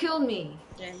still killed me.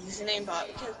 Yeah, he's a name bot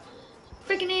because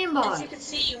freaking aimbot. as you can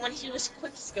see, when he was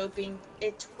quick scoping,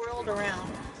 it twirled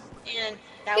around, and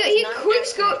that yeah,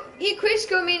 was he quick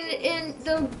scoped me in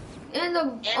the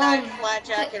I flat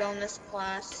jacket on this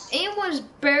class. Aim was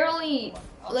barely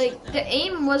like the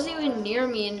aim wasn't even near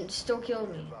me, and it still killed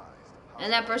me.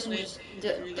 And that person just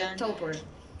teleported.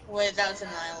 Wait, that was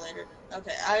Annihilator.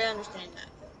 Okay, I understand that.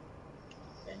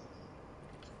 Okay.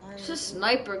 It's a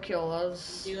sniper kill. That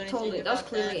was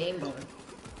clearly aimbot.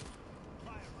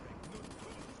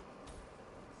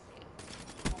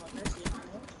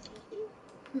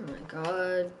 Oh my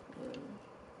god.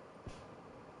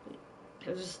 I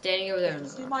was just standing over there.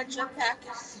 See my jetpack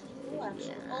is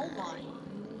oh my.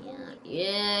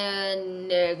 Yeah,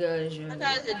 nigga. That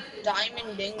guy's a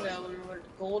diamond dingo or a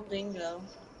gold dingo.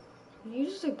 You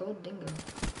just a gold dingo.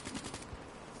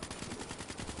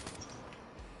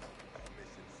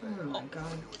 Oh my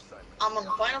god. I'm on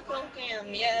the final kill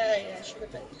cam. Yeah, should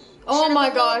have been. Oh my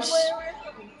gosh.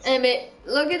 Emmett,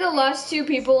 look at the last two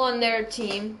people on their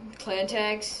team, clan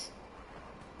tags.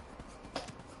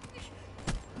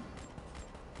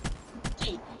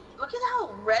 Dude, look at how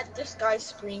red this guy's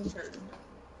screen turned.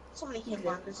 So many hit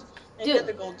markers. Dude,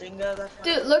 the gold dingo. That's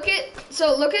dude, look at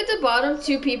the bottom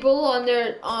two people on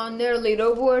their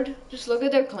leaderboard. Just look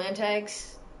at their clan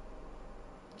tags.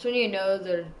 That's when you know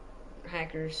they're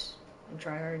hackers and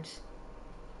tryhards.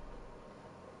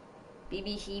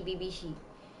 BBC.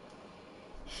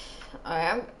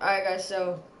 Alright guys,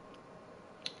 so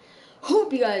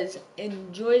hope you guys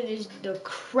enjoyed the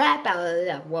crap out of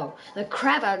that. Whoa, the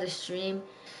crap out of the stream.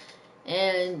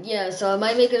 And yeah, so I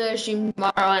might make another stream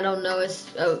tomorrow. I don't know.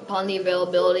 It's upon the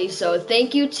availability. So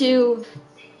thank you to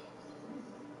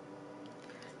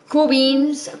Cool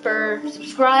Beans for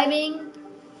subscribing.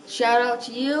 Shout out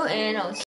to you, and I'll